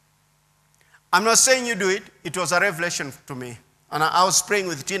 I'm not saying you do it. It was a revelation to me. And I was praying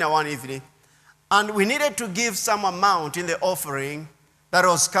with Tina one evening. And we needed to give some amount in the offering that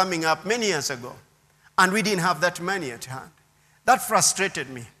was coming up many years ago. And we didn't have that money at hand. That frustrated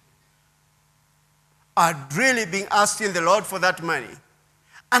me. I'd really been asking the Lord for that money.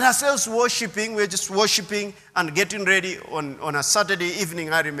 And as I was worshiping, we were just worshiping and getting ready on a Saturday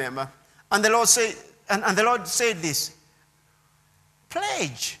evening, I remember. And the Lord said, and the Lord said this,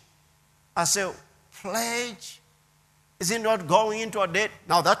 pledge. I said, pledge? Is it not going into a debt?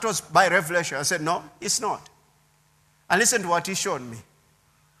 Now that was by revelation. I said, no, it's not. And listen to what he showed me.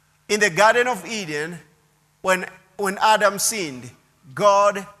 In the Garden of Eden, when Adam sinned,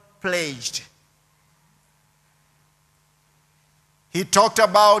 God pledged. He talked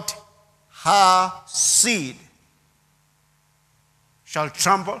about her seed shall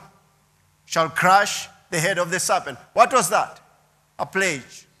trample, shall crush the head of the serpent. What was that? A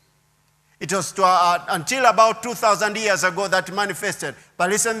pledge. It was until about 2,000 years ago that it manifested.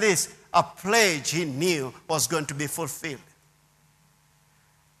 But listen to this, a pledge he knew was going to be fulfilled.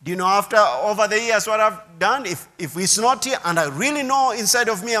 Do you know over the years what I've done? If it's not here and I really know inside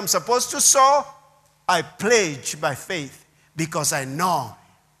of me I'm supposed to sow, I pledge by faith because I know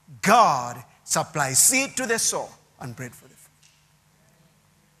God supplies seed to the sower and bread for the food.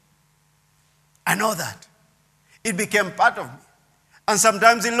 I know that. It became part of me. And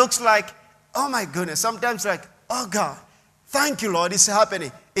sometimes it looks like, oh my goodness, sometimes like, oh God, thank you, Lord, it's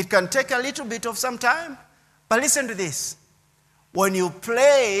happening. It can take a little bit of some time. But listen to this. When you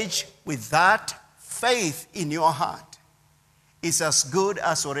pledge with that faith in your heart, it's as good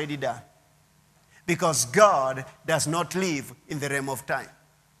as already done. Because God does not live in the realm of time.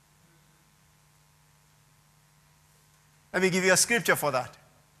 Let me give you a scripture for that.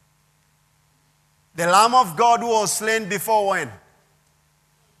 The Lamb of God who was slain before when?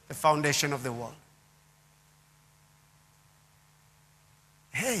 The foundation of the world.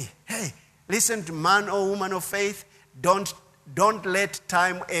 Hey, listen to man or woman of faith. Don't let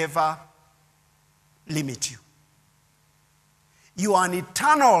time ever limit you. You are an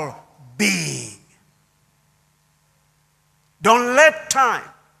eternal being. Don't let time.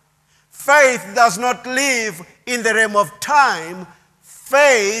 Faith does not live in the realm of time.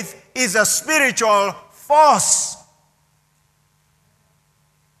 Faith is a spiritual force.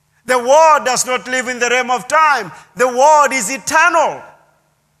 The word does not live in the realm of time. The word is eternal.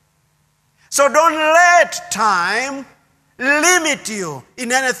 So don't let time limit you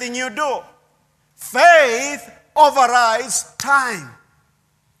in anything you do. Faith overrides time.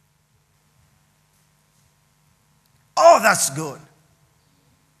 Oh, that's good.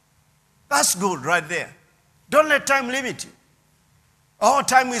 That's good right there. Don't let time limit you. Oh,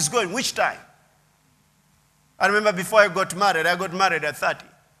 time is going. Which time? I remember before I got married at 30.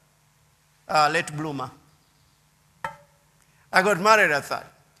 Late bloomer. I got married at 30.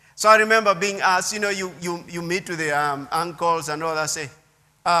 So I remember being asked, you meet with the uncles and all that, say,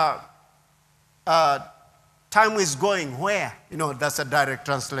 time is going where? That's a direct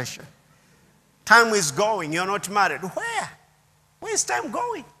translation. Time is going, you're not married. Where? Where is time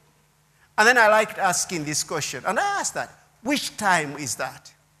going? And then I liked asking this question. And I asked that, which time is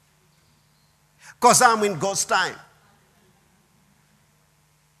that? Because I'm in God's time.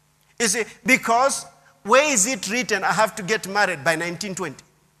 You see, because where is it written I have to get married by 1920?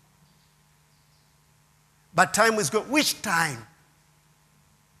 But time is going. Which time?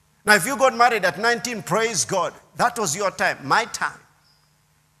 Now, if you got married at 19, praise God. That was your time, my time.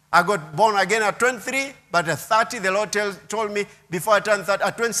 I got born again at 23, but at 30, the Lord told me, before I turned 30,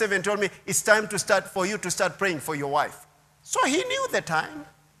 at 27, told me, it's time for you to start praying for your wife. So he knew the time.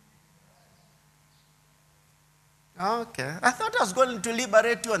 Okay. I thought I was going to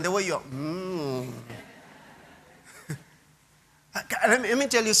liberate you and the way you're. Let me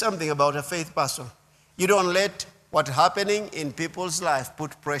tell you something about a faith person. You don't let what's happening in people's life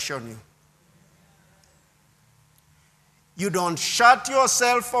put pressure on you. You don't shut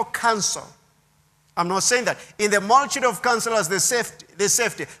yourself for counsel. I'm not saying that. In the multitude of counselors, there's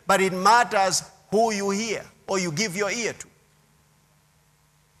safety. But it matters who you hear or you give your ear to.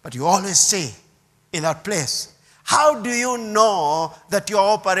 But you always say in that place, how do you know that you're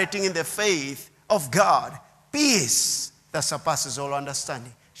operating in the faith of God? Peace that surpasses all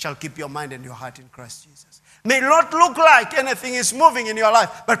understanding shall keep your mind and your heart in Christ Jesus. May not look like anything is moving in your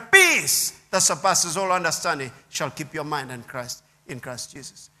life, but peace that surpasses all understanding shall keep your mind in Christ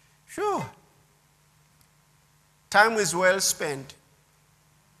Jesus. Sure. Time is well spent.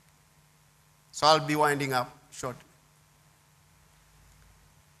 So I'll be winding up shortly.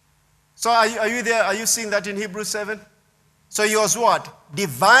 So are you there? Are you seeing that in Hebrews 7? So he was what?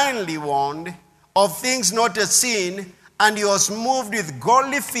 Divinely warned of things not yet seen, and he was moved with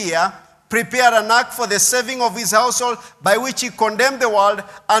godly fear, prepared an ark for the saving of his household, by which he condemned the world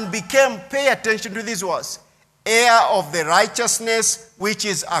and became, pay attention to these words, heir of the righteousness which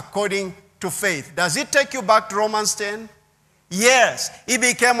is according to faith. Does it take you back to Romans 10? Yes, he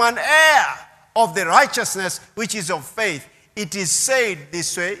became an heir of the righteousness which is of faith. It is said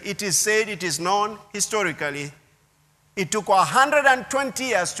this way, it is known historically. It took 120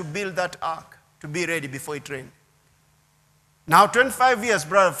 years to build that ark, to be ready before it rained. Now 25 years,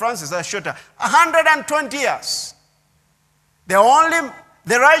 Brother Francis, that's shorter. 120 years. The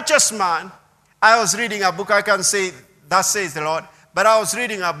righteous man, I was reading a book, I can say, thus says the Lord, but I was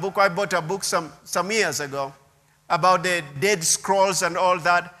reading a book, I bought a book some years ago about the Dead Scrolls and all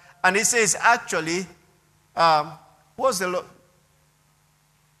that, and it says actually, what's the Lord?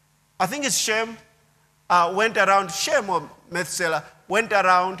 I think it's Shem, Shem or Methuselah, went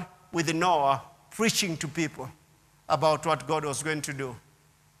around with Noah preaching to people about what God was going to do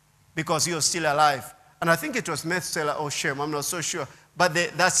because he was still alive. And I think it was Methuselah or Shem, I'm not so sure. But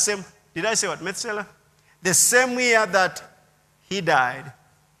that same, did I say what, Methuselah? The same year that he died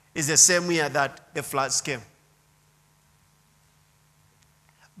is the same year that the floods came.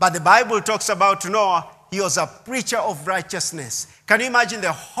 But the Bible talks about Noah, he was a preacher of righteousness. Can you imagine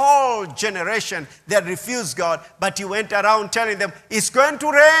the whole generation that refused God, but he went around telling them, it's going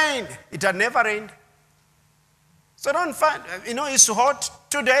to rain. It had never rained. So don't find, it's hot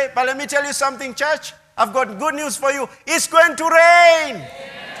today, but let me tell you something, church. I've got good news for you. It's going to rain. Amen.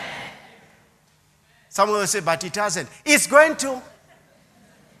 Someone will say, but it hasn't. It's going to.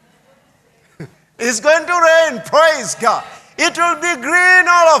 It's going to rain. Praise God. It will be green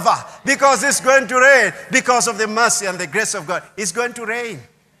all over because it's going to rain. Because of the mercy and the grace of God. It's going to rain.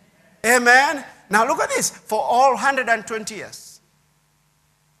 Amen. Now look at this. For all 120 years,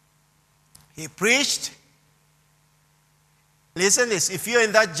 he preached. Listen this, if you're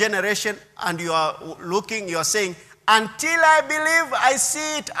in that generation and you are looking, you are saying, until I believe, I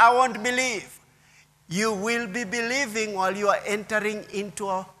see it, I won't believe. You will be believing while you are entering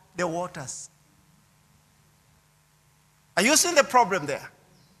into the waters. Are you seeing the problem there?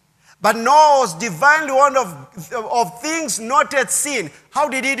 But Noah was divinely warned of things not yet seen. How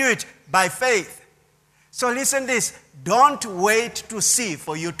did he do it? By faith. So listen this, don't wait to see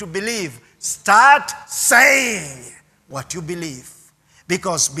for you to believe. Start saying what you believe,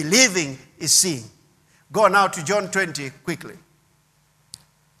 because believing is seeing. Go now to John 20 quickly.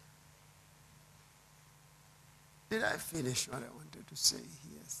 Did I finish what I wanted to say?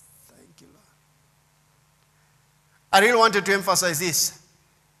 Yes, thank you, Lord. I really wanted to emphasize this.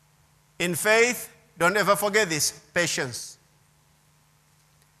 In faith, don't ever forget this, patience.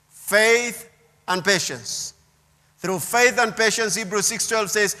 Faith and patience. Through faith and patience, Hebrews 6:12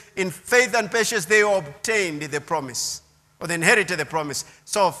 says, in faith and patience they obtained the promise, or they inherited the promise.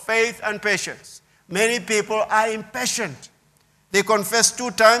 So faith and patience. Many people are impatient. They confess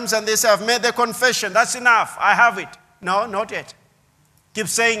 2 times and they say, I've made the confession. That's enough. I have it. No, not yet. Keep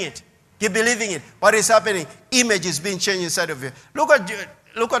saying it. Keep believing it. What is happening? Image is being changed inside of you. Look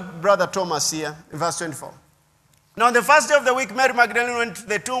at Brother Thomas here in verse 24. Now, on the first day of the week, Mary Magdalene went to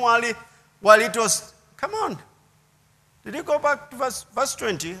the tomb while it was, come on. Did you go back to verse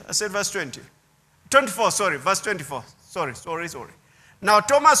 20? I said verse 20. 24, sorry, verse 24. Sorry. Now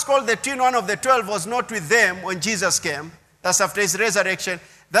Thomas, called the twin, one of the 12, was not with them when Jesus came. That's after his resurrection.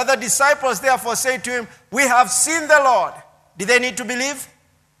 The other disciples therefore said to him, we have seen the Lord. Did they need to believe?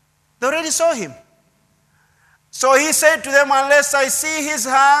 They already saw him. So he said to them, unless I see his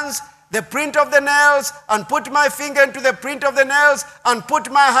hands, the print of the nails, and put my finger into the print of the nails, and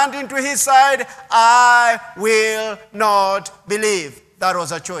put my hand into his side, I will not believe. That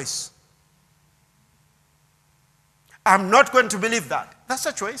was a choice. I'm not going to believe that. That's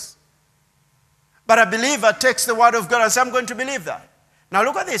a choice. But a believer takes the word of God and says, I'm going to believe that. Now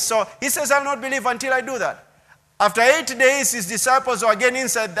look at this. So he says, I'll not believe until I do that. After 8 days, his disciples were again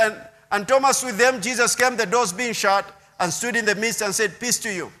inside, and Thomas with them. Jesus came, the doors being shut, and stood in the midst and said, peace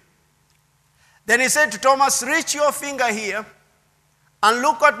to you. Then he said to Thomas, reach your finger here and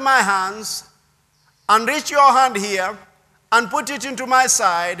look at my hands, and reach your hand here and put it into my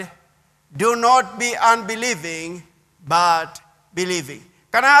side. Do not be unbelieving, but believing.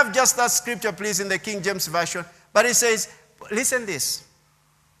 Can I have just that scripture, please, in the King James Version? But it says, listen this.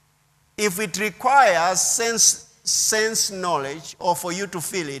 If it requires sense knowledge, or for you to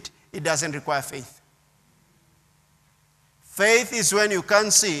feel it, it doesn't require faith. Faith is when you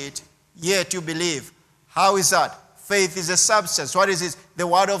can't see it, yet you believe. How is that? Faith is a substance. What is it? The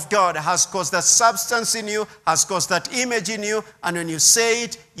word of God has caused that substance in you, has caused that image in you, and when you say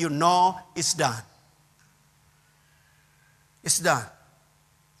it, you know it's done. It's done.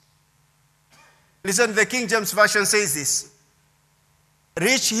 Listen, the King James Version says this.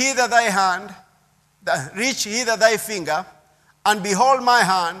 Reach hither thy hand, reach hither thy finger, and behold my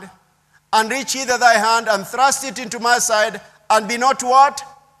hand, and reach hither thy hand, and thrust it into my side, and be not what?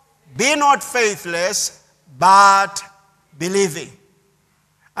 Be not faithless, but believing.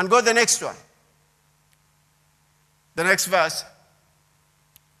 And go to the next one. The next verse.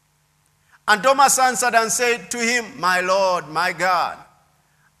 And Thomas answered and said to him, my Lord, my God.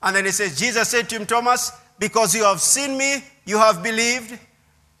 And then he says, Jesus said to him, Thomas, because you have seen me, you have believed.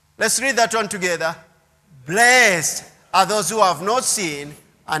 Let's read that one together. Blessed are those who have not seen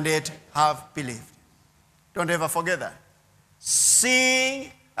and yet have believed. Don't ever forget that.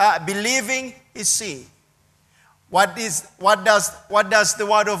 Believing is seeing. What does the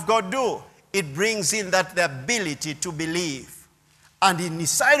word of God do? It brings in that the ability to believe. And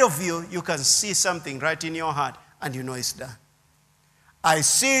inside of you, you can see something right in your heart, and you know it's done. I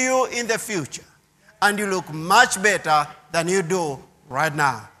see you in the future, and you look much better than you do right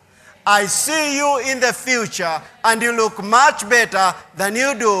now. I see you in the future, and you look much better than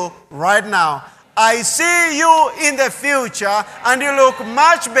you do right now. I see you in the future, and you look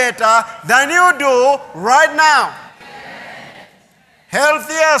much better than you do right now.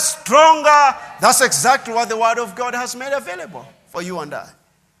 Healthier, stronger. That's exactly what the Word of God has made available for you and I.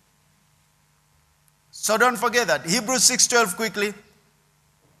 So don't forget that. Hebrews 6:12 quickly.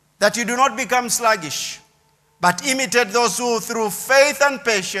 That you do not become sluggish, but imitate those who through faith and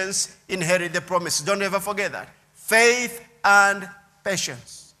patience inherit the promise. Don't ever forget that. Faith and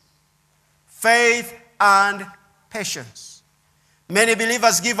patience. Faith and patience. Many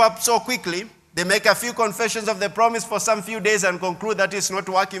believers give up so quickly. They make a few confessions of the promise for some few days and conclude that it's not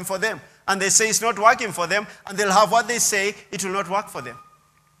working for them. And they say it's not working for them, and they'll have what they say, it will not work for them.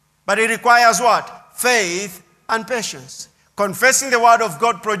 But it requires what? Faith and patience. Confessing the word of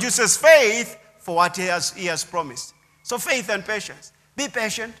God produces faith for what he has promised. So faith and patience. Be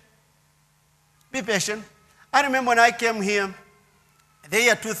patient. Be patient. I remember when I came here, the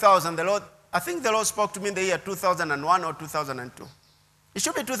year 2000, I think the Lord spoke to me in the year 2001 or 2002. It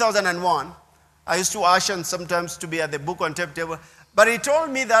should be 2001. I used to usher and sometimes to be at the book on tape table. But he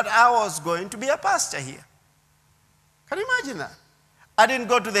told me that I was going to be a pastor here. Can you imagine that? I didn't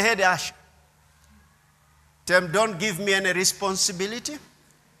go to the head usher. Tell him, don't give me any responsibility.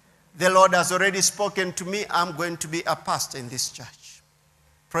 The Lord has already spoken to me. I'm going to be a pastor in this church.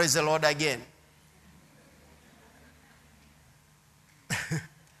 Praise the Lord again.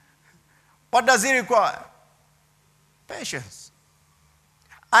 What does he require? Patience.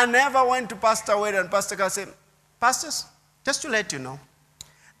 I never went to Pastor Wade and Pastor Carl said, pastors, just to let you know,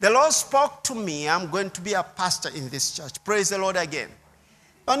 the Lord spoke to me. I'm going to be a pastor in this church. Praise the Lord again.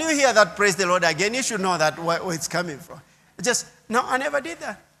 When you hear that praise the Lord again, you should know that where it's coming from. No, I never did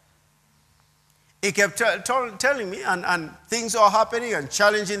that. He kept telling me, and things are happening and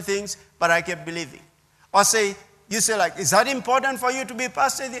challenging things, but I kept believing. Or you say like, is that important for you to be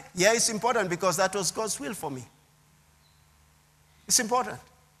pastor? Yeah, it's important because that was God's will for me. It's important.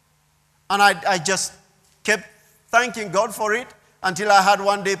 And I just kept thanking God for it until I had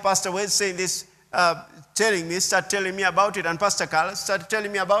one day Pastor Wade saying this, start telling me about it, and Pastor Carl started telling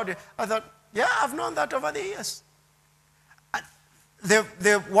me about it. I thought, yeah, I've known that over the years.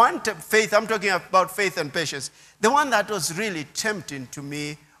 The one faith, I'm talking about faith and patience. The one that was really tempting to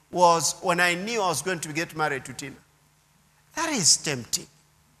me was when I knew I was going to get married to Tina. That is tempting.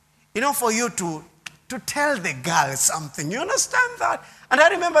 For you to tell the girl something. You understand that? And I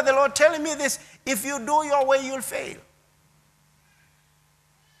remember the Lord telling me this, if you do your way, you'll fail.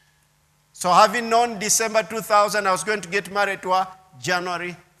 So having known December 2000, I was going to get married to her,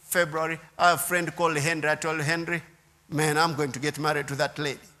 January, February. I have a friend called Henry. I told Henry, man, I'm going to get married to that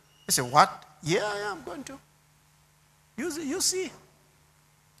lady. He said, what? Yeah, I'm going to. You see.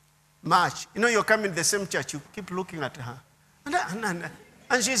 March. You're coming to the same church. You keep looking at her.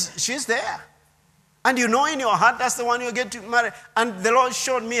 And she's there. And in your heart, that's the one you get to marry. And the Lord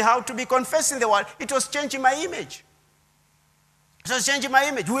showed me how to be confessing the word. It was changing my image. It was changing my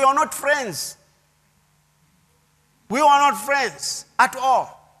image. We are not friends. We are not friends at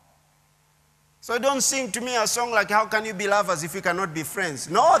all. So don't sing to me a song like, how can you be lovers if you cannot be friends?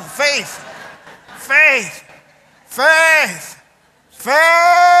 No, faith. Faith. Faith.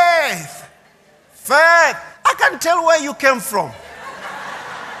 Faith. Faith. I can tell where you came from.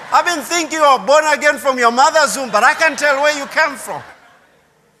 I've been thinking you are born again from your mother's womb, but I can tell where you came from.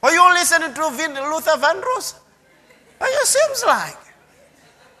 Are you listening to Luther Vandross? It seems like.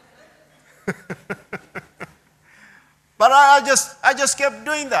 But I just kept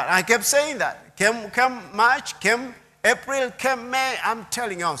doing that. I kept saying that. Came March, came April, came May. I'm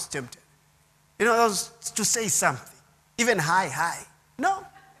telling you, I was tempted. Those to say something. Even hi. No.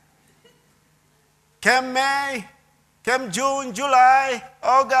 Came May, came June, July,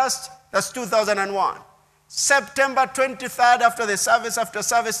 August. That's 2001. September 23rd, after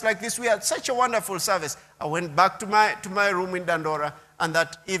service like this, we had such a wonderful service. I went back to my room in Dandora, and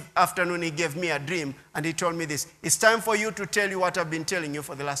that afternoon he gave me a dream, and he told me this. It's time for you to tell you what I've been telling you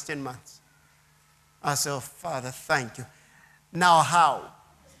for the last 10 months. I said, oh, Father, thank you. Now how?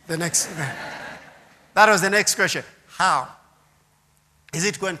 That was the next question. How is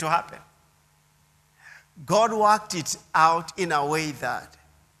it going to happen? God worked it out in a way that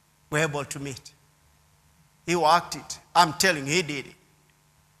we're able to meet. He worked it. I'm telling you, he did it.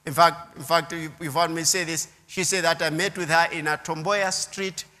 In fact, you've heard me say this. She said that I met with her in a Tomboya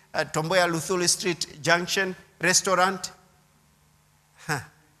Luthuli Street Junction restaurant.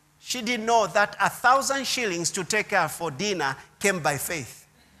 She didn't know that 1,000 shillings to take her for dinner came by faith.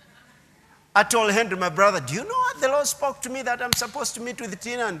 I told Henry, my brother, do you know what the Lord spoke to me that I'm supposed to meet with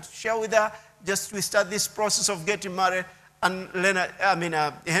Tina and share with her? Just we start this process of getting married. And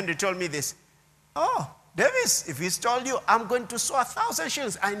Henry told me this. Oh, Davis, if he's told you, I'm going to sow 1,000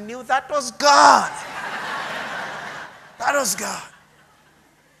 shillings. I knew that was God. That was God.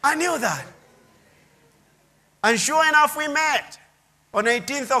 I knew that. And sure enough, we met on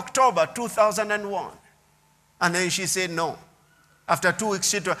 18th October 2001. And then she said no. After 2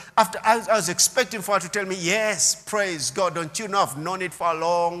 weeks, I was expecting for her to tell me, yes, praise God. Don't you know, I've known it for a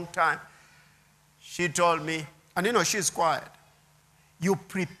long time. She told me, and she's quiet. You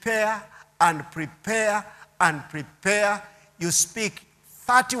prepare and prepare and prepare. You speak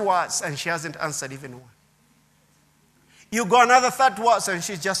 30 words and she hasn't answered even one. You go another 30 words and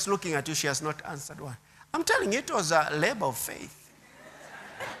she's just looking at you. She has not answered one. I'm telling you, it was a labor of faith.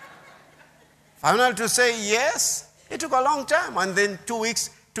 Finally to say yes, it took a long time. And then 2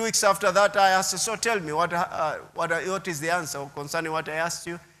 weeks after that, I asked her, so tell me, what is the answer concerning what I asked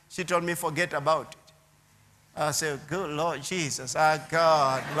you? She told me, forget about it. I said, good Lord Jesus,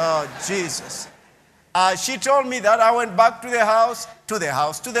 God, Lord Jesus. She told me that. I went back to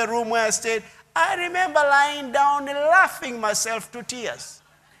the room where I stayed. I remember lying down and laughing myself to tears.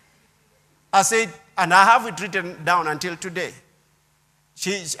 I said, and I have it written down until today.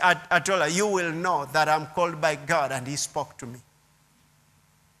 I told her, you will know that I'm called by God and he spoke to me.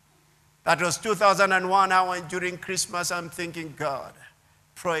 That was 2001. I went during Christmas. I'm thinking, God,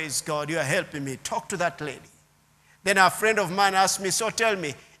 praise God, you are helping me. Talk to that lady. Then a friend of mine asked me, so tell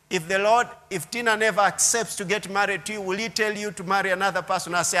me, if Tina never accepts to get married to you, will he tell you to marry another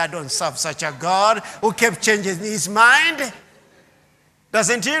person? I say, I don't serve such a God who kept changing his mind.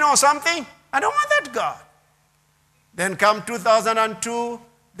 Doesn't he know something? I don't want that God. Then come 2002,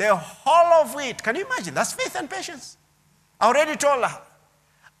 the whole of it. Can you imagine? That's faith and patience. I already told her.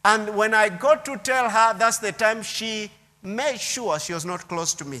 And when I got to tell her, that's the time she made sure she was not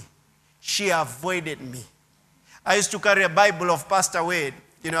close to me. She avoided me. I used to carry a Bible of Pastor Wade.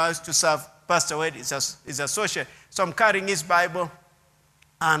 I used to serve Pastor Wade. He's associate. So I'm carrying his Bible.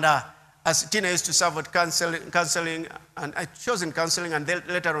 And as Tina used to serve at counseling, and I chose in counseling and then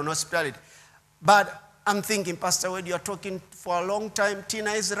later on hospitality. But I'm thinking, Pastor Wade, you're talking for a long time.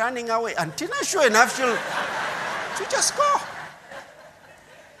 Tina is running away. And Tina, sure enough, she'll just go.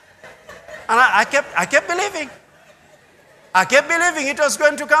 And I kept believing. I kept believing it was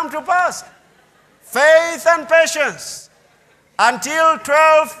going to come to pass. Faith and patience. Until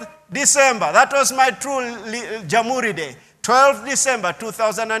 12th December. That was my true Jamhuri Day. 12th December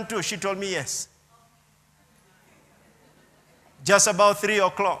 2002. She told me yes. Just about 3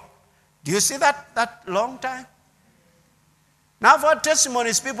 o'clock. Do you see that long time? Now I've heard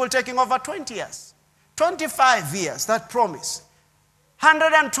testimonies, people taking over 20 years. 25 years, that promise.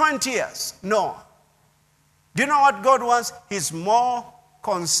 120 years. No. Do you know what God wants? He's more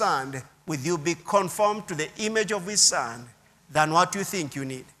concerned with you be conformed to the image of his Son than what you think you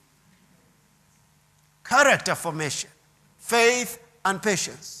need. Character formation, faith and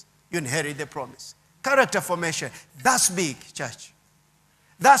patience. You inherit the promise. Character formation. That's big, church.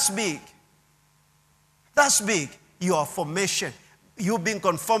 That's big. That's big. Your formation. You being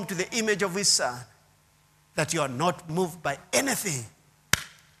conformed to the image of his Son. That you are not moved by anything.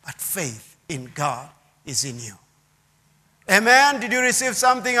 But faith in God is in you. Amen. Did you receive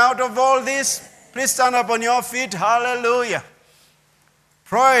something out of all this? Please stand up on your feet. Hallelujah.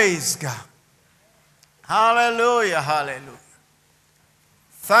 Praise God. Hallelujah. Hallelujah.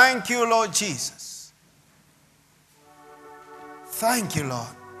 Thank you, Lord Jesus. Thank you, Lord.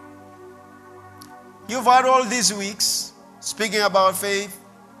 You've had all these weeks speaking about faith.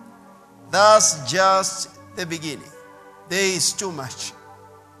 That's just the beginning. There is too much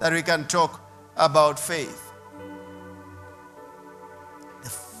that we can talk about faith.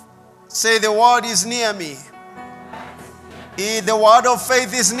 Say, the word is near me. The word of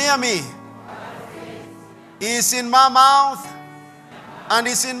faith is near me. It's in my mouth and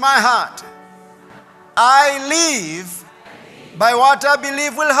it's in my heart. I live by what I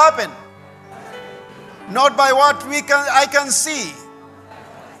believe will happen, not by what I can see.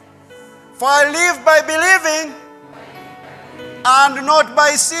 For I live by believing and not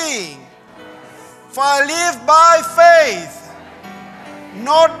by seeing. For I live by faith,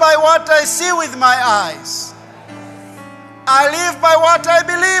 not by what I see with my eyes. I live by what I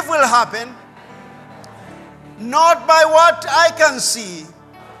believe will happen, not by what I can see.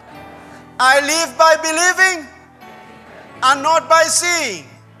 I live by believing and not by seeing.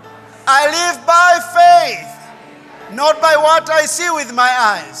 I live by faith, not by what I see with my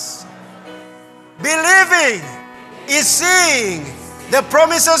eyes. Believing is seeing the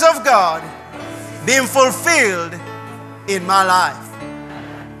promises of God being fulfilled in my life.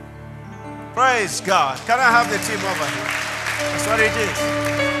 Praise God. Can I have the team over here? That's what it is.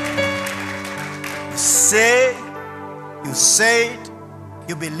 You say it,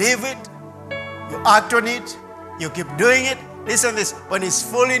 you believe it, you act on it, you keep doing it. Listen to this. When it's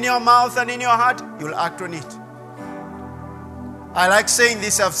full in your mouth and in your heart, you'll act on it. I like saying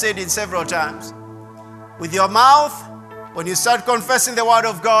this, I've said it several times. With your mouth, when you start confessing the word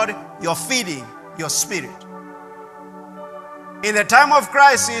of God, you're feeding your spirit. In the time of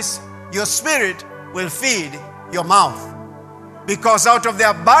crisis, your spirit will feed your mouth. Because out of the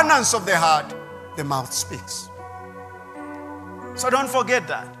abundance of the heart, the mouth speaks. So don't forget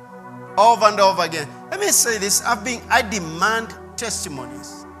that. Over and over again. Let me say this. I demand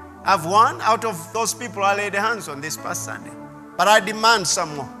testimonies. I've one out of those people I laid hands on this past Sunday. But I demand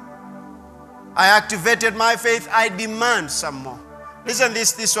some more. I activated my faith. I demand some more. Listen,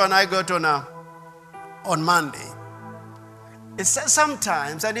 this one I got on Monday. It's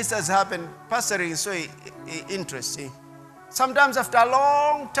sometimes, and this has happened, pastoring is so interesting. Sometimes after a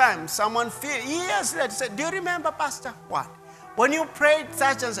long time, someone years later said, do you remember, Pastor? What? When you prayed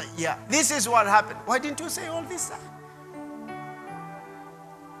such and such, yeah, this is what happened. Why didn't you say all this time?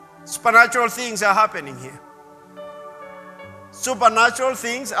 Supernatural things are happening here. Supernatural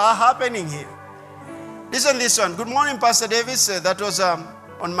things are happening here. Listen to this one. Good morning, Pastor Davis. That was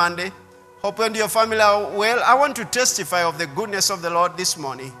on Monday. Hope you and your family are well. I want to testify of the goodness of the Lord this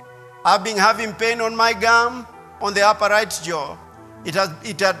morning. I've been having pain on my gum, on the upper right jaw. It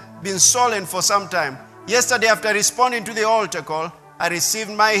had been swollen for some time. Yesterday, after responding to the altar call, I received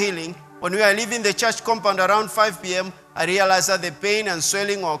my healing. When we were leaving the church compound around 5 p.m., I realized that the pain and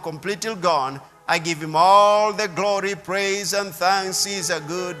swelling were completely gone. I give him all the glory, praise, and thanks. He's a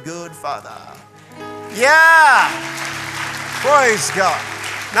good, good Father. Yeah! Praise God.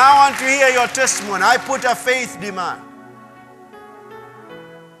 Now I want to hear your testimony. I put a faith demand.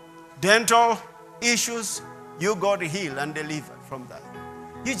 Dental issues, you got healed and delivered from that.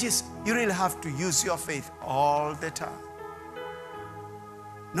 You really have to use your faith all the time.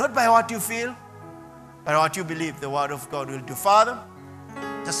 Not by what you feel, but what you believe the word of God will do. Father,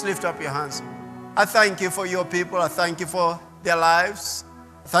 just lift up your hands. I thank you for your people. I thank you for their lives.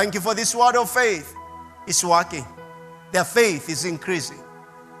 I thank you for this word of faith. It's working. Their faith is increasing.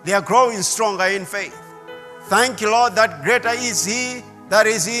 They are growing stronger in faith. Thank you, Lord, that greater is He that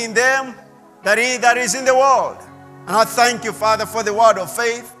is in them, than He that is in the world. And I thank you, Father, for the word of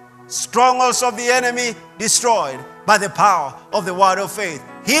faith. Strongholds of the enemy destroyed by the power of the word of faith.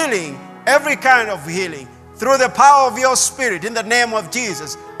 Healing, every kind of healing, through the power of your Spirit in the name of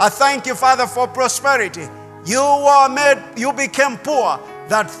Jesus. I thank you, Father, for prosperity. You became poor,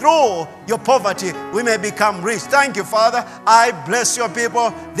 that through your poverty we may become rich. Thank you, Father. I bless your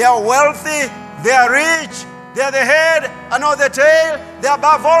people. They are wealthy, they are rich, they are the head and not the tail. They are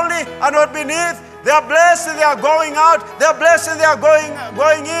above only and not beneath. They are blessed and they are going out. They are blessed and they are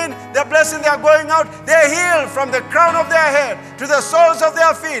going in. They are blessed and they are going out. They are healed from the crown of their head to the soles of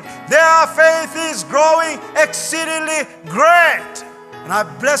their feet. Their faith is growing exceedingly great. And I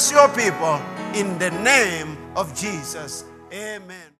bless your people in the name of Jesus. Amen.